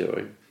am I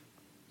doing?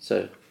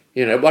 So,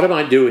 what am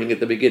I doing at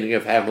the beginning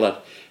of Hamlet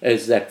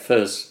as that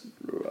first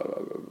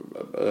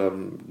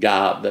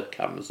guard that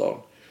comes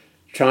on?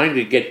 Trying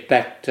to get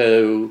back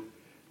to,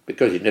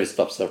 because he never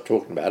stops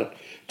talking about it,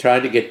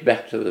 trying to get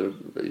back to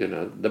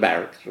the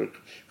barracks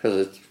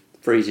because it's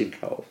freezing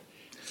cold.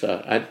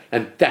 So,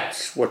 and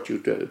that's what you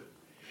do.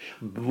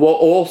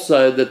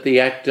 Also that the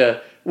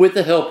actor, with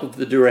the help of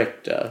the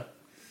director,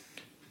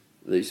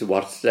 these are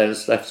what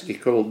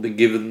Stanislavski called the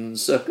given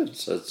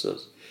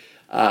circumstances.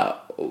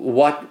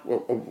 What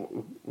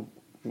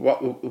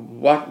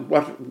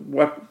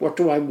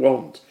do I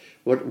want?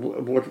 But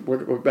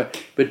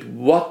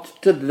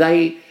what do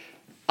they?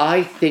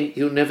 I think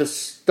you never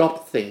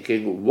stop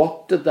thinking.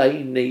 What do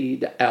they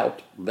need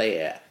out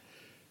there?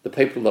 The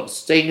people that are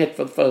seeing it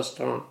for the first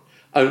time,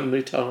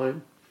 only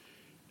time,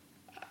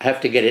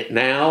 have to get it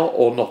now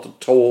or not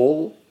at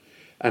all.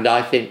 And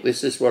I think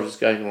this is what is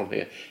going on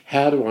here.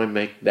 How do I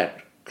make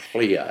that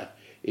clear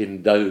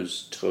in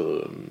those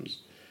terms?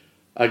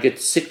 I get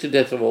sick to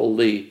death of all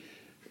the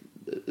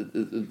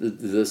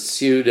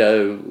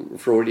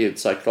pseudo-Freudian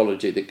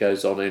psychology that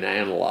goes on in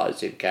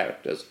analysing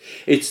characters.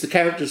 It's the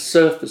character's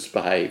surface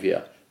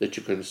behaviour that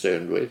you're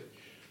concerned with.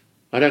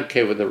 I don't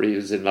care whether he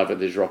was in love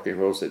with his rocking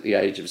horse at the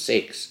age of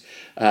 6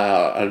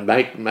 and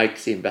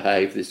makes him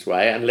behave this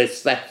way,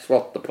 unless that's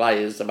what the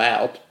play is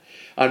about.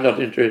 I'm not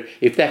interested.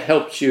 If that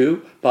helps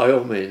you, by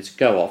all means,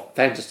 go off,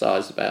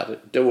 fantasise about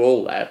it, do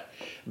all that.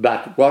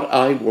 But what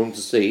I want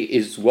to see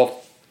is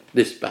what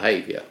this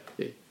behaviour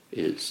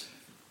is.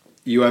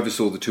 You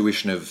oversaw the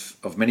tuition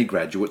of many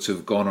graduates who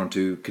have gone on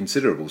to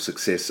considerable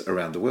success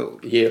around the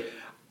world. Yeah.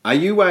 Are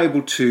you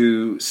able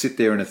to sit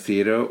there in a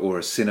theatre or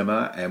a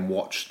cinema and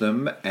watch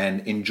them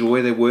and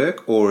enjoy their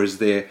work, or is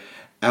there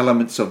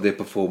elements of their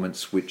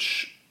performance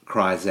which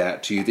cries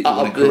out to you that you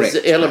want to correct?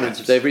 There's elements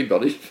perhaps? of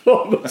everybody's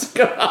performance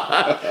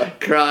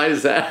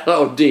cries out,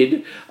 or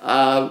did.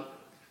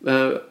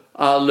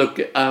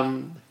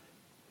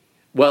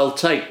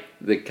 Take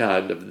the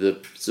kind of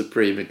the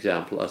supreme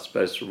example, I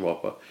suppose, from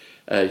Whopper,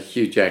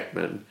 Hugh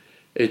Jackman.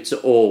 It's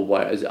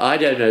always, I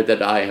don't know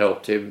that I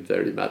helped him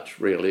very much,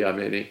 really. I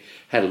mean, he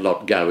had a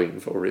lot going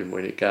for him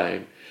when he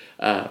came.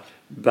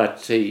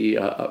 But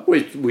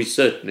we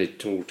certainly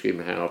taught him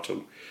how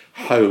to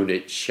hone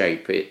it,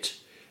 shape it,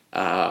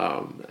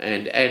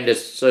 and a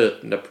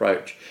certain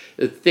approach.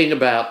 The thing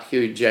about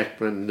Hugh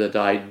Jackman that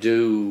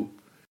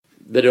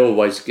that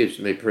always gives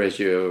me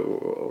pleasure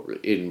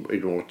in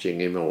watching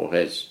him, or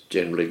has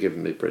generally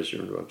given me pleasure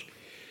in watching,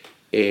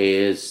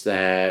 is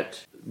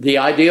that the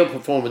ideal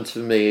performance for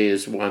me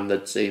is one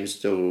that seems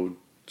to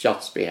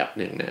just be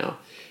happening now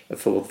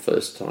for the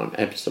first time,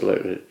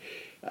 absolutely.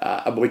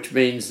 Which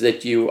means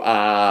that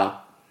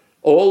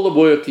all the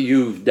work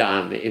you've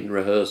done in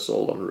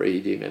rehearsal and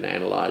reading and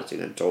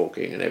analysing and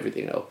talking and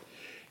everything else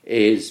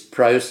is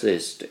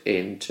processed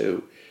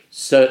into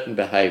certain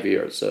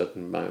behaviour at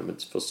certain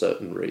moments for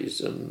certain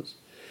reasons.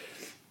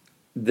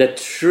 The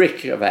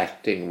trick of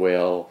acting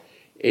well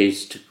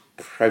is to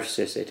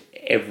process it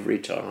every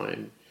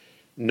time,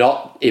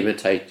 not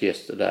imitate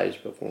yesterday's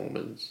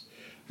performance.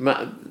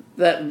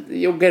 That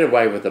you'll get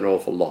away with an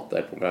awful lot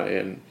that way,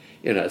 and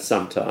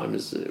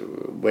sometimes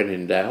when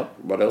in doubt,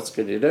 what else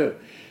can you do?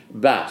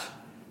 But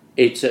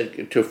it's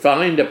to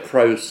find a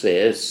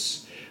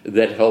process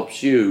that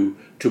helps you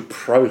to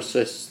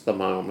process the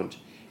moment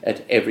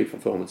at every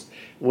performance.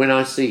 When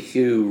I see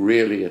Hugh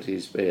really at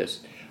his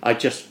best, I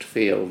just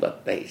feel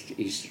that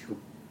he's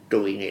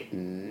doing it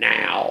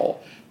now,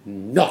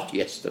 not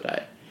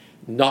yesterday.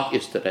 Not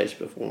yesterday's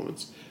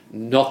performance,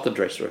 not the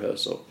dress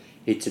rehearsal.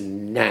 It's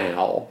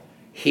now,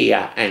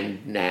 here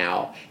and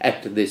now,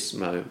 at this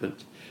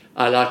moment.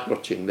 I like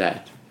watching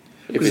that,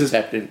 if it's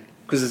happening.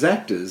 Because as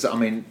actors, I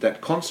mean, that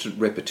constant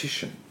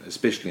repetition,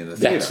 especially in the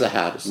theatre, that's the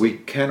hardest. We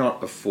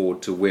cannot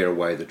afford to wear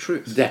away the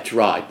truth. That's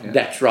right, yeah.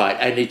 That's right.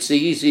 And it's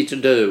easy to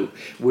do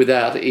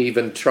without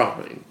even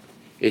trying.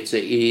 It's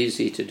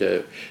easy to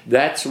do.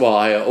 That's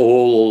why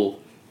all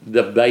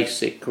the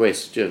basic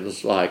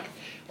questions, like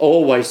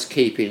always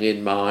keeping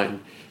in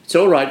mind, it's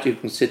all right, you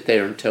can sit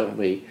there and tell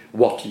me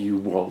what you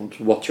want,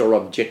 what your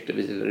objective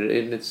is,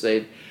 and it's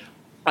said,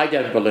 I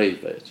don't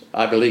believe it.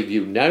 I believe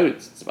you know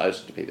it's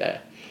supposed to be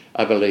there.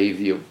 I believe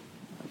you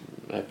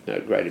have no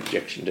great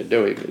objection to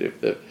doing it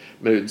if the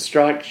mood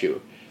strikes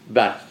you.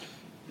 But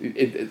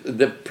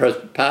the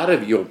part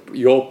of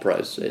your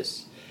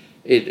process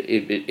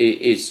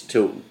is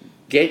to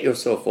get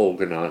yourself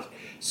organised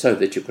so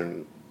that you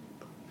can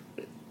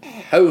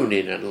hone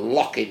in and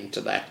lock into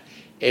that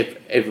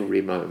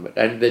every moment,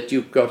 and that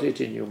you've got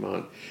it in your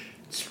mind.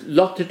 It's a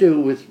lot to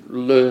do with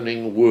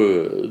learning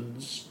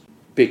words,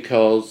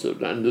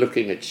 and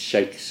looking at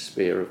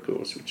Shakespeare, of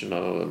course, which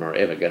none of them are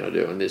ever going to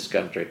do in this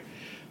country.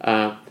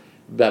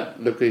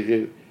 But look,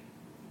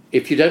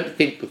 if you don't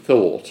think the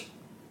thought,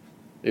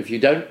 if you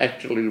don't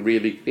actually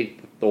really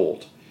think the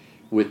thought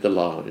with the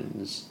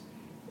lines,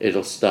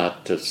 it'll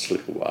start to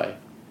slip away.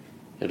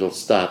 It'll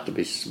start to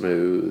be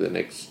smooth and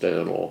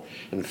external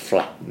and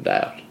flattened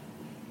out.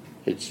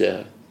 It's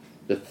the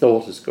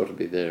thought has got to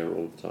be there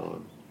all the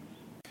time.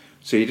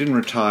 So you didn't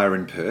retire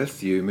in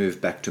Perth. You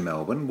moved back to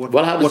Melbourne.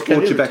 I was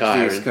going to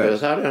retire in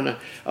Perth. I don't know.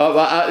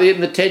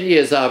 In the 10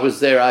 years I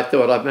was there, I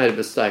thought I've made a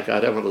mistake. I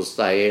don't want to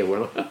stay here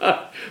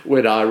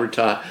when I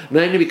retire.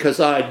 Mainly because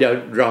I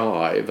don't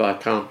drive. I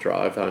can't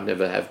drive. I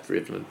never have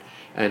driven.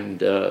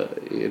 And,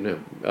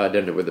 I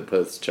don't know whether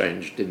Perth's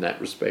changed in that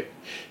respect.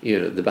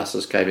 The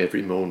buses came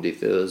every Maundy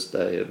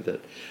Thursday, and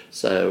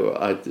so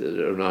I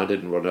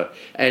didn't want to.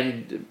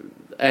 And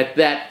at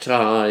that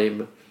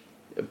time,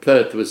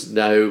 Perth was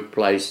no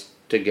place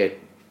to get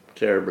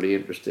terribly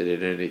interested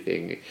in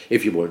anything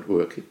if you weren't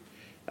working.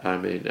 I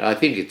mean, I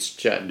think it's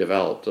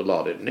developed a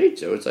lot. It needs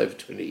to. It's over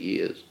 20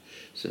 years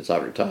since I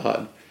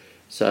retired.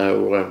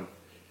 So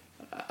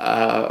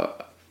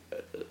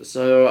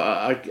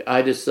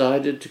I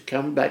decided to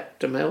come back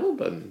to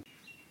Melbourne.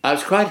 I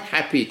was quite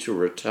happy to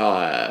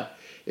retire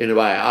in a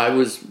way. I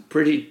was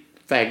pretty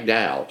fagged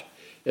out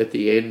at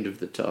the end of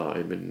the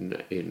time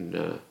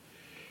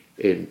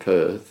in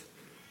Perth.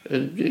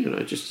 And,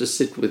 just to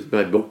sit with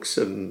my books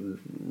and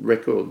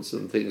records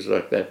and things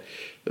like that.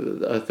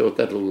 I thought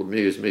that'll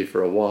amuse me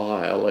for a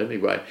while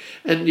anyway.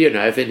 And,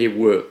 if any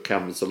work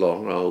comes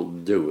along, I'll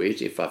do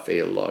it if I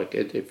feel like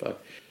it.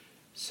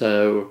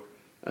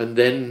 And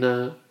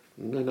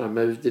then I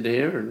moved in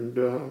here, and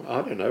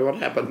I don't know what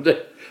happened,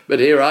 but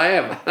here I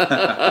am.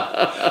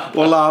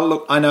 Well,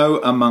 look, I know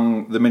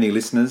among the many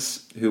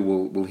listeners who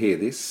will hear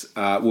this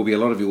will be a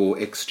lot of your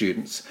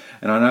ex-students,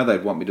 and I know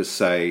they'd want me to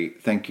say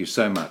thank you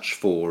so much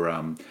for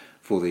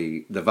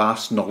the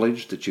vast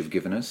knowledge that you've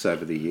given us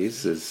over the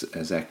years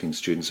as acting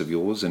students of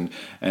yours, and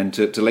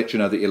to let you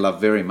know that you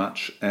love very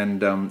much,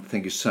 and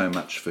thank you so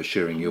much for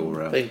sharing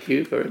your thank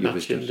you very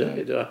much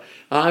indeed.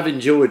 I've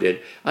enjoyed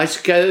it. I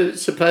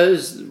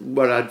suppose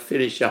what I'd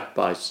finish up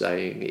by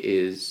saying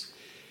is,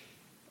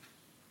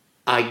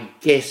 I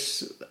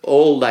guess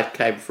all that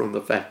came from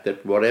the fact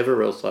that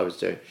whatever else I was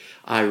doing,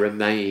 I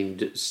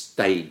remained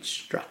stage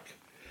struck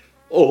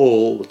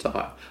all the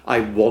time.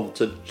 I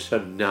wanted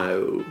to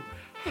know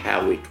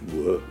how it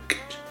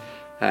worked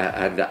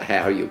and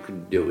how you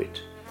can do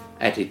it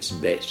at its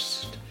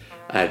best.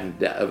 And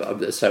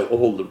so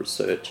all the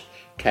research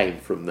came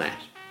from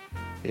that,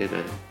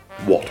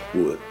 what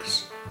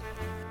works.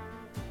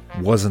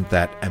 Wasn't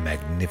that a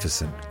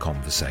magnificent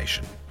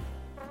conversation?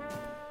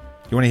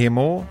 You want to hear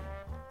more?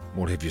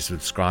 Well, have you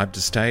subscribed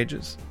to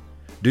Stages?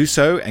 Do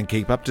so and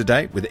keep up to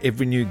date with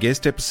every new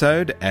guest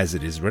episode as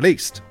it is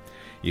released.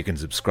 You can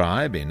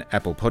subscribe in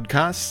Apple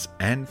Podcasts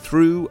and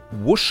through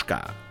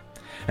Whooshkaa.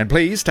 And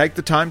please take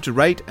the time to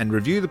rate and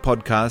review the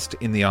podcast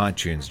in the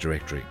iTunes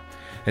directory.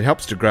 It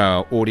helps to grow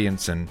our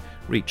audience and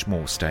reach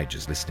more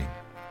Stages listening.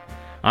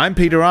 I'm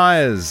Peter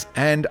Ayers,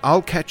 and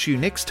I'll catch you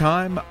next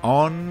time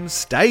on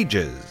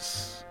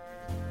Stages.